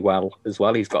the body well as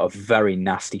well. He's got a very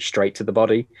nasty straight to the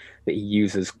body that he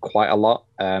uses quite a lot.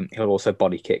 He'll also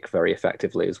body kick very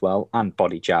effectively as well, and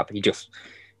body jab.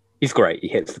 He's great. He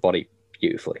hits the body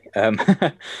beautifully.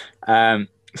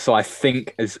 So I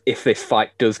think if this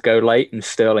fight does go late and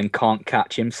Sterling can't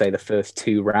catch him, say the first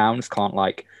 2 rounds, can't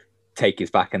like take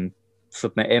his back and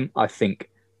submit him, I think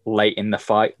late in the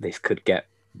fight this could get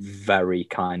very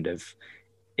kind of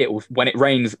when it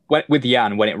rains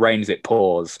it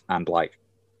pours, and like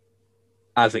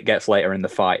as it gets later in the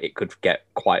fight it could get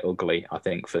quite ugly, I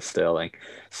think, for Sterling.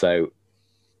 So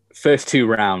first 2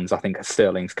 rounds I think are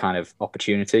Sterling's kind of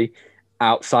opportunity.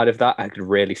 Outside of that, I could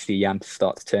really see Jan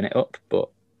start to turn it up, but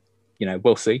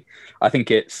we'll see. I think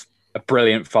it's a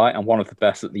brilliant fight and one of the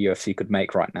best that the UFC could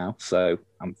make right now. So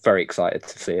I'm very excited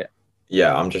to see it.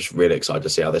 Yeah, I'm just really excited to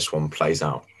see how this one plays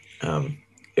out.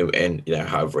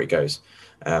 However it goes.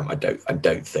 I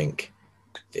don't think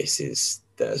there's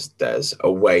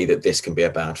a way that this can be a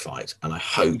bad fight, and I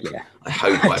hope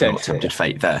I've not tempted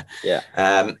fate there.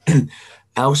 Yeah.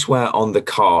 Elsewhere on the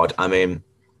card, I mean,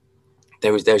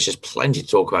 there's just plenty to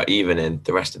talk about, even in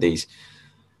the rest of these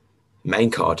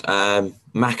main card.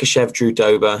 Makhachev, Drew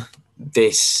Dober.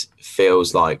 This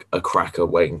feels like a cracker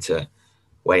waiting to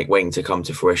come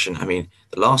to fruition. I mean,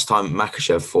 the last time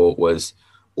Makhachev fought was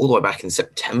all the way back in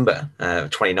September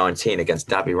 2019 against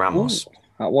Davi Ramos. Ooh,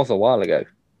 that was a while ago.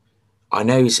 I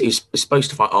know he's supposed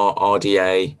to fight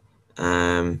RDA,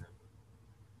 and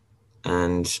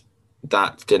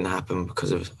that didn't happen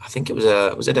because of, I think it was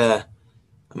a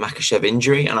Makhachev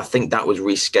injury, and I think that was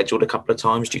rescheduled a couple of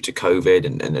times due to COVID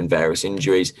and various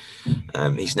injuries.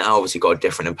 He's now obviously got a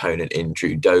different opponent in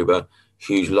Drew Dober,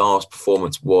 whose last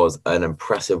performance was an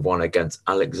impressive one against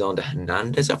Alexander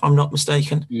Hernandez, if I'm not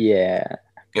mistaken. Yeah,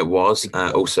 it was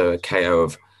also a KO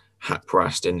of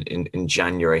Haqparast in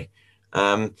January.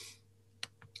 What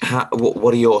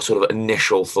are your sort of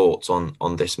initial thoughts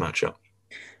on this matchup?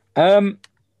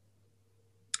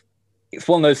 It's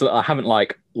one of those that I haven't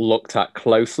looked at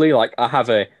closely. Like, I have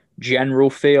a general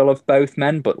feel of both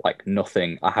men, but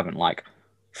nothing. I haven't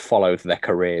followed their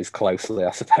careers closely,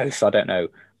 I suppose. So I don't know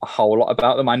a whole lot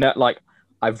about them. I know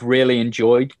I've really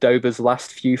enjoyed Dober's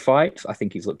last few fights. I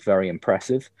think he's looked very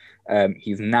impressive.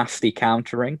 He's nasty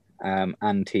countering,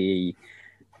 and he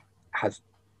has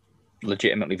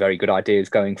legitimately very good ideas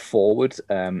going forward.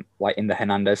 Like in the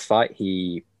Hernandez fight,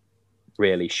 he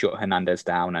really shut Hernandez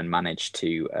down and managed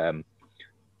to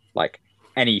like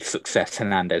any success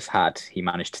Hernandez had, he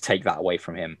managed to take that away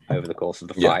from him over the course of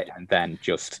the fight, and then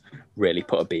just really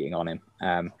put a beating on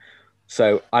him.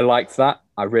 So I liked that.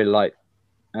 I really liked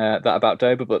that about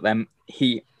Dober. But then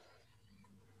he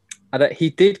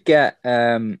did get.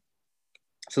 So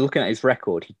looking at his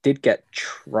record, he did get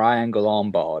triangle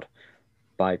armbarred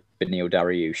by Beneil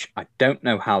Dariush. I don't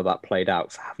know how that played out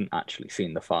because I haven't actually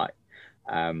seen the fight.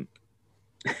 So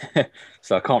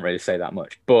I can't really say that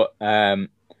much. But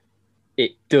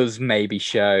it does maybe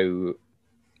show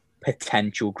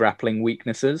potential grappling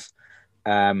weaknesses.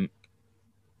 And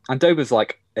Dober's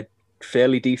like a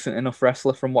fairly decent enough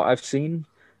wrestler from what I've seen.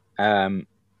 But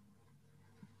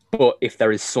if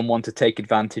there is someone to take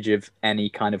advantage of any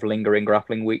kind of lingering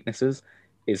grappling weaknesses,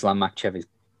 Islam Makhachev is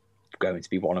going to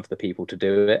be one of the people to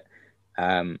do it.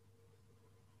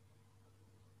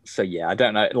 So yeah, I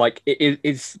don't know. Like it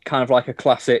is kind of like a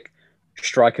classic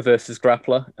striker versus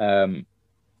grappler.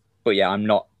 But yeah, I'm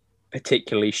not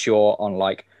particularly sure on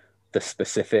like the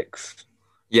specifics.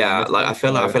 Yeah, like I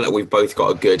feel like we've both got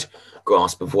a good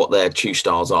grasp of what their two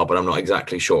styles are, but I'm not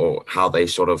exactly sure how they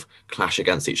sort of clash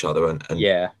against each other and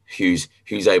who's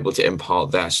able to impart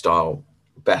their style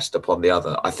best upon the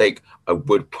other. I think I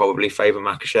would probably favour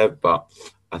Makhachev, but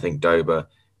I think Dober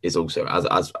is also,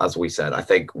 as we said, I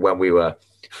think when we were,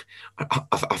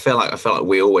 I feel like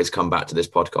we always come back to this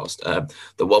podcast.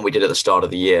 The one we did at the start of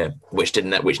the year, which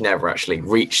never actually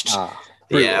reached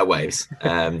the airwaves.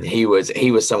 He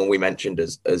was someone we mentioned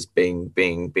as being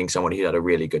someone who had a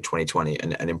really good 2020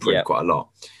 and improved quite a lot.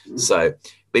 So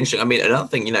interesting. I mean, another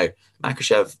thing,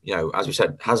 Makhachev, as we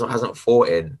said, hasn't fought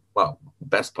in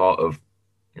best part of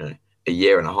a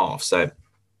year and a half. So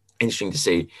interesting to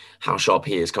see how sharp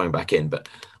he is coming back in. But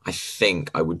I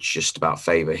think I would just about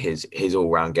favour his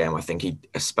all-round game. I think he,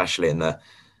 especially in the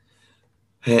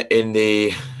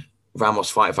Ramos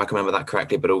fight, if I can remember that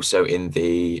correctly, but also in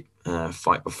the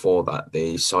fight before that,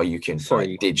 the Saryukin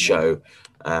fight, did show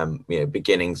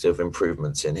beginnings of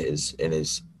improvements in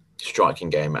his striking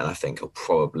game, and I think he'll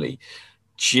probably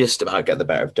just about get the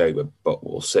better of Dober, but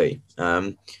we'll see.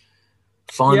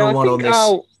 Final one on this.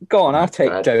 I'll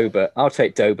take Dober. I'll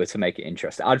take Dober to make it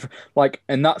interesting.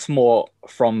 And that's more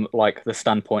from like the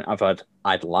standpoint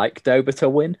I'd like Dober to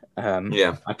win.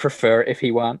 I prefer it if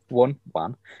he won.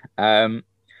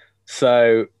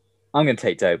 So I'm going to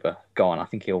take Dober. Go on. I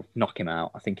think he'll knock him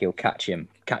out. I think he'll catch him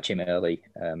early.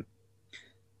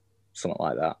 Something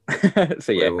like that.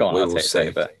 So yeah, go on. I'll take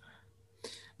Dober.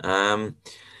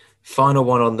 Final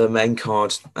one on the main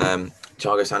card.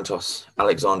 Thiago Santos,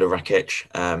 Alexander Rakic.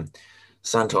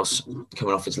 Santos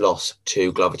coming off his loss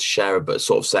to Glover Teixeira, but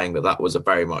sort of saying that was a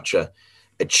very much a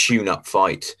tune-up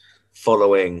fight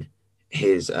following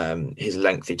his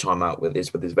lengthy time out with his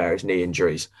various knee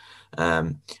injuries.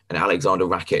 And Alexander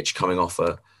Rakic coming off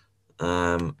a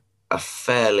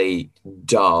fairly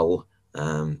dull,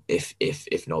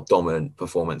 if not dominant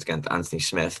performance against Anthony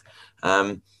Smith.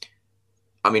 I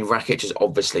mean, Rakic has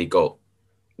obviously got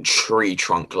tree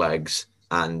trunk legs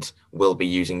and will be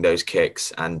using those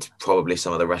kicks and probably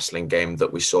some of the wrestling game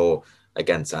that we saw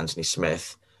against Anthony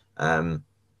Smith. And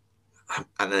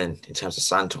then in terms of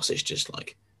Santos, it's just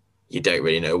like you don't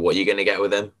really know what you're going to get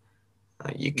with him.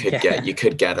 You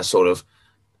could get a sort of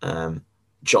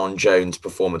John Jones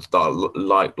performance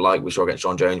like we saw against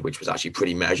John Jones, which was actually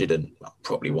pretty measured and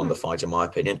probably won the fight in my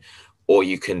opinion. Or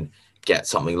you can get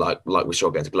something like we saw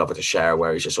against Glover Teixeira,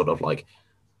 where he's just sort of like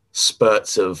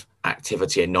spurts of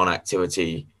activity and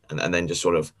non-activity, and then just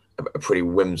sort of a pretty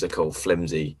whimsical,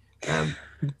 flimsy,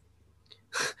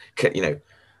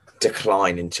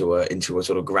 decline into a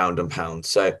sort of ground and pound.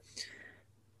 So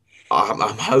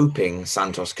I'm hoping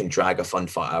Santos can drag a fun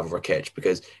fight out of Rakic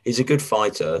because he's a good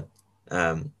fighter,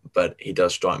 but he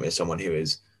does strike me as someone who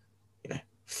is,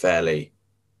 fairly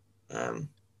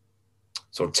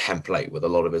sort of template with a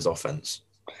lot of his offense.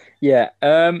 Yeah,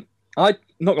 I'm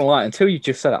not gonna lie. Until you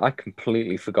just said it, I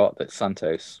completely forgot that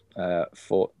Santos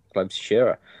fought Glover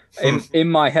Teixeira.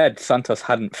 In my head, Santos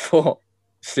hadn't fought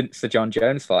since the John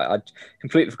Jones fight. I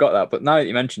completely forgot that. But now that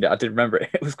you mentioned it, I did remember it.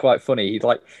 It was quite funny.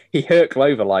 He hurt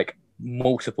Glover like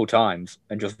multiple times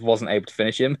and just wasn't able to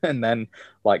finish him, and then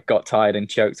like got tired and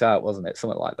choked out, wasn't it?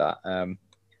 Something like that.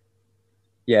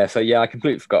 I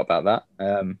completely forgot about that.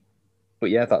 But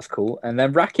yeah, that's cool. And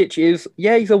then Rakic he's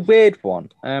a weird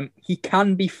one. He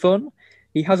can be fun.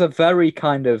 He has a very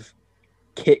kind of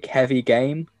kick-heavy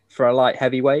game for a light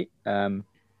heavyweight.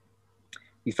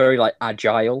 He's very like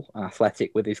agile and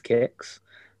athletic with his kicks.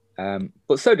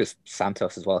 But so does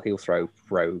Santos as well. He'll throw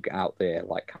Rogue out there,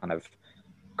 like kind of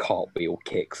cartwheel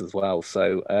kicks as well.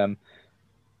 So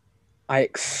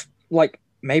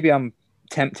maybe I'm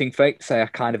tempting fate to say I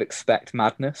kind of expect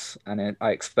madness, and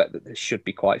I expect that this should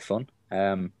be quite fun.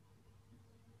 But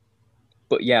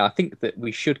yeah, I think that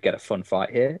we should get a fun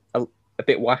fight here, a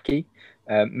bit wacky,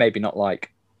 maybe not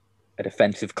like a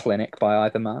defensive clinic by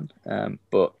either man,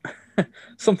 but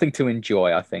something to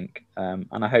enjoy, I think. And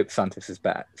I hope Santos is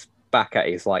back at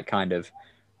his like kind of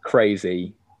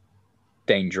crazy,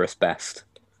 dangerous best.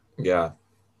 Yeah,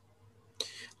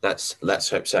 let's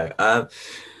hope so.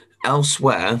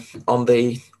 Elsewhere on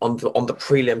the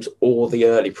prelims or the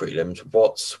early prelims,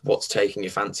 what's taking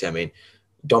your fancy? I mean,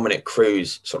 Dominic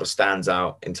Cruz sort of stands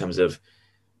out in terms of,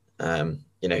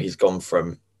 he's gone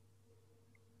from,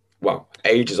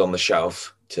 ages on the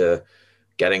shelf to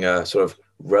getting a sort of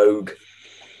rogue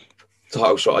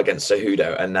title shot against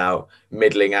Cejudo, and now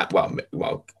middling at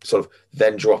sort of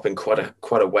then dropping quite a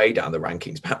way down the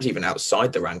rankings, perhaps even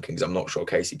outside the rankings. I'm not sure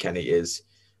Casey Kenny is.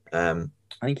 I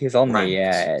think he's on ranked. The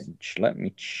edge. Let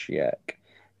me check.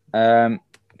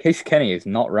 Casey Kenny is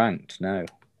not ranked, no.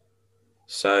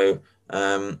 So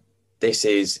this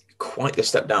is quite the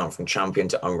step down from champion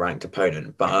to unranked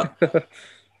opponent, but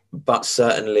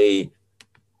certainly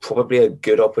probably a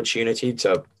good opportunity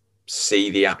to see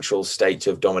the actual state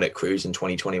of Dominic Cruz in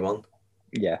 2021.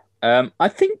 Yeah. I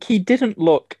think he didn't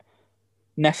look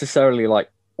necessarily like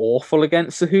awful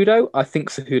against Cejudo. I think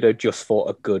Cejudo just fought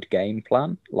a good game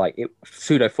plan.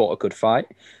 Cejudo fought a good fight.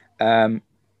 So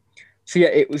yeah,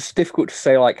 it was difficult to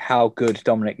say like how good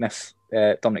Dominic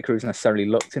Cruz necessarily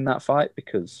looked in that fight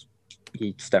because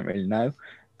you just don't really know.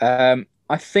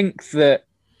 I think that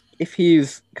if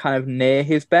he's kind of near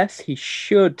his best, he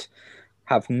should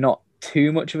have not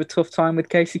too much of a tough time with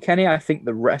Casey Kenny. I think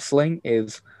the wrestling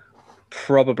is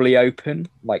probably open,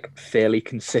 like fairly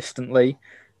consistently.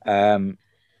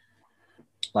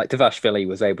 Like Dvalishvili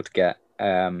was able to get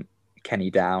Kenny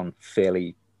down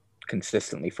fairly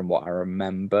consistently from what I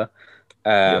remember.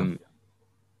 And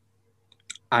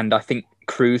I think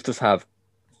Cruz does have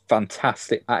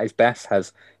fantastic, at his best,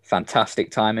 has fantastic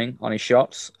timing on his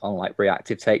shots, on like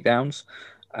reactive takedowns.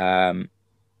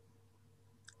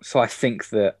 So I think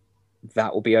that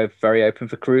will be very open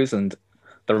for Cruz, and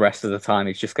the rest of the time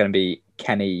it's just going to be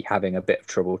Kenny having a bit of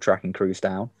trouble tracking Cruz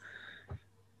down.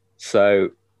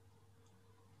 So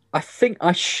I think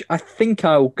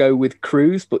I'll go with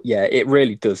Cruz, but yeah, it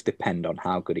really does depend on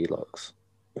how good he looks.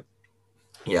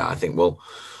 Yeah, I think we'll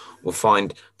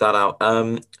find that out.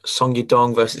 Song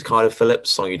Yudong versus Kyler Phillips.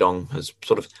 Song Yudong has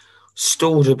sort of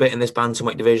stalled a bit in this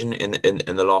bantamweight division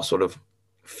in the last sort of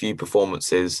few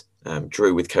performances.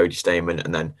 Drew with Cody Stamann,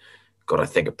 and then got, I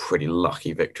think, a pretty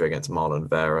lucky victory against Marlon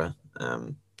Vera. I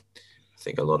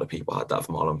think a lot of people had that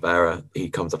for Marlon Vera. He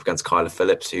comes up against Kyler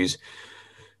Phillips, who's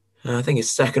I think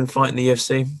his second fight in the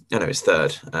UFC. No, his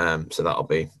third. So that'll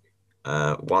be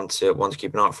one to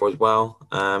keep an eye out for as well.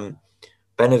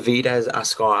 Benavidez,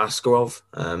 Askar Askarov.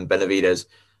 Benavidez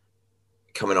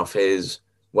coming off his,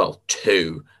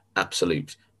 two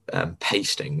absolute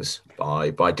pastings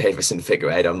by Davison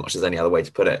Figueiredo. I'm not sure there's any other way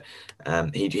to put it.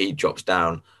 He drops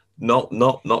down,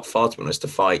 not far to be honest, to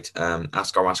fight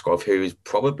Askar Askarov, who is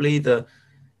probably the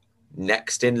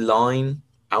next in line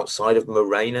outside of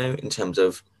Moreno in terms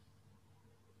of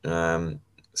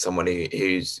someone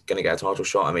who's going to get a title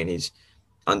shot. I mean, he's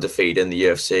undefeated in the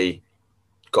UFC.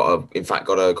 Got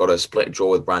a split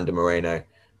draw with Brandon Moreno,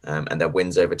 and then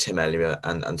wins over Tim Elliott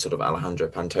and sort of Alejandro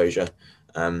Pantoja.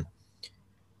 I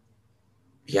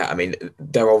mean,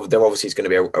 there obviously is going to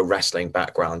be a wrestling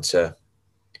background to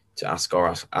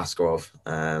Askarov,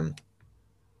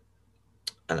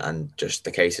 and just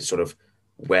the case is sort of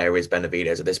where is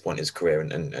Benavidez at this point in his career,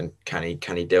 and can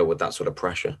he deal with that sort of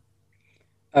pressure?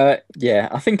 Yeah,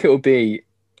 I think it will be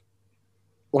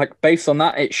like, based on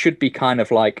that, it should be kind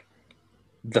of like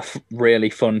the really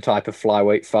fun type of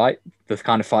flyweight fight, the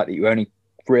kind of fight that you only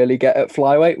really get at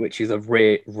flyweight, which is a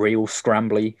real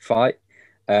scrambly fight.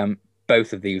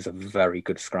 Both of these are very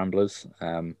good scramblers.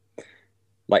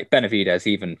 Like Benavidez,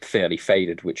 even fairly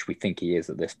faded, which we think he is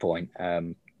at this point,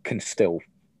 can still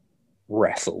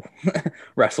wrestle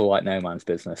like no man's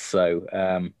business.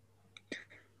 So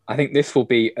I think this will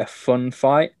be a fun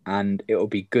fight, and it will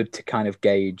be good to kind of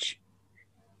gauge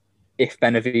if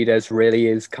Benavidez really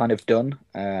is kind of done.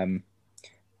 And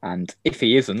if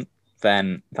he isn't,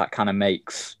 then that kind of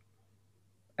makes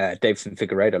Davison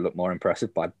Figueiredo look more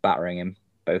impressive by battering him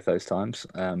both those times.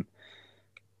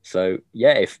 So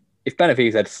yeah, if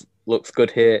Benavidez looks good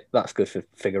here, that's good for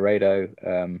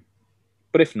Figueiredo.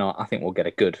 But if not, I think we'll get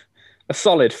a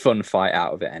solid, fun fight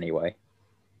out of it anyway.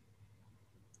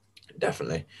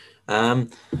 definitely.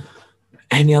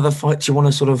 Any other fights you want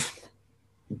to sort of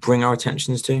bring our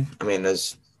attentions to? I mean,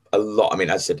 there's a lot. I mean,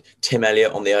 as I said, Tim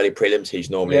Elliott on the early prelims, he's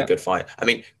normally a good fight. I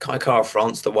mean, Kai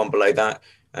Kara-France, the one below that,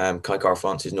 Kai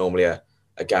Kara-France is normally a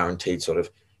guaranteed sort of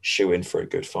shoe-in for a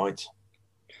good fight.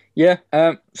 Yeah.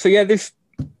 So, yeah, there's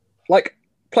like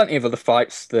plenty of other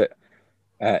fights that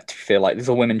to feel like there's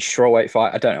a women's strawweight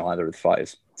fight. I don't know either of the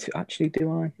fighters. Actually,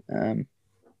 do I?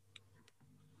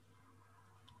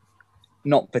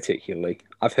 Not particularly.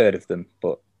 I've heard of them,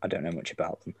 but I don't know much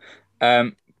about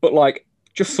them. But like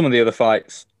just some of the other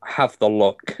fights have the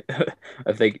look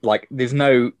of there's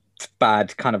no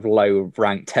bad kind of low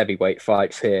ranked heavyweight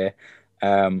fights here.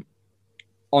 On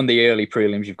the early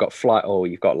prelims, you've got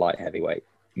you've got light heavyweight.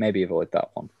 Maybe avoid that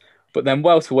one. But then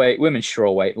welterweight, women's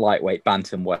strawweight, lightweight,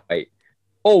 bantamweight,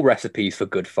 all recipes for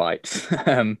good fights,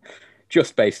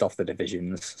 just based off the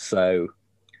divisions. So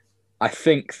I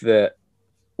think that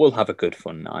we'll have a good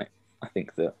fun night. I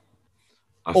think that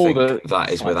that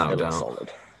is without a doubt.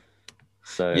 Solid.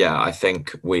 So yeah, I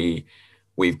think we've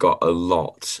got a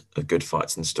lot of good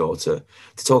fights in store to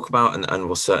talk about, and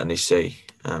we'll certainly see.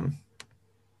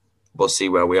 We'll see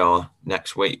where we are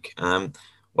next week. Well,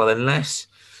 unless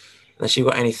you've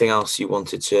got anything else you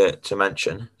wanted to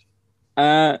mention.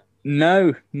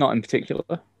 No, not in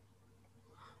particular.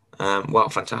 Well,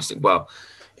 fantastic. Well,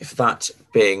 if that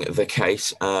being the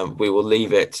case, we will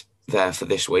leave it there for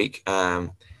this week.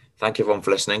 Thank you everyone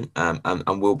for listening,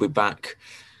 and we'll be back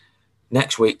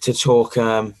next week to talk.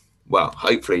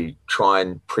 Hopefully try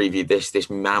and preview this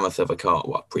mammoth of a card.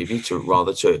 Well,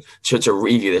 to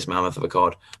review this mammoth of a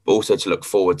card, but also to look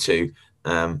forward to.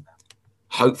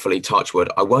 Hopefully, touchwood.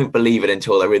 I won't believe it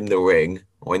until they're in the ring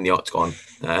or in the octagon.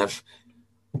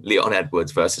 Leon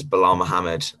Edwards versus Bilal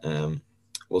Muhammad.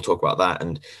 We'll talk about that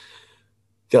and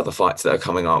the other fights that are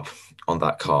coming up on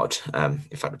that card. In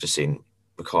fact, I've just seen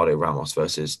Ricardo Ramos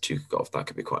versus Tukagov. That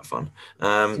could be quite fun.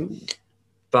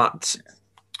 But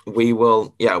we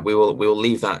will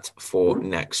leave that for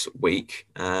next week.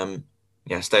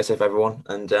 Stay safe, everyone,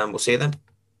 and we'll see you then.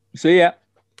 See ya.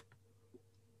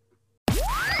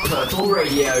 Purple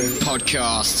Radio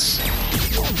Podcasts.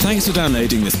 Thanks for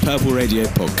downloading this Purple Radio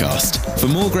podcast. For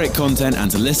more great content and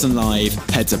to listen live,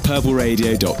 head to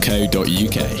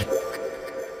purpleradio.co.uk.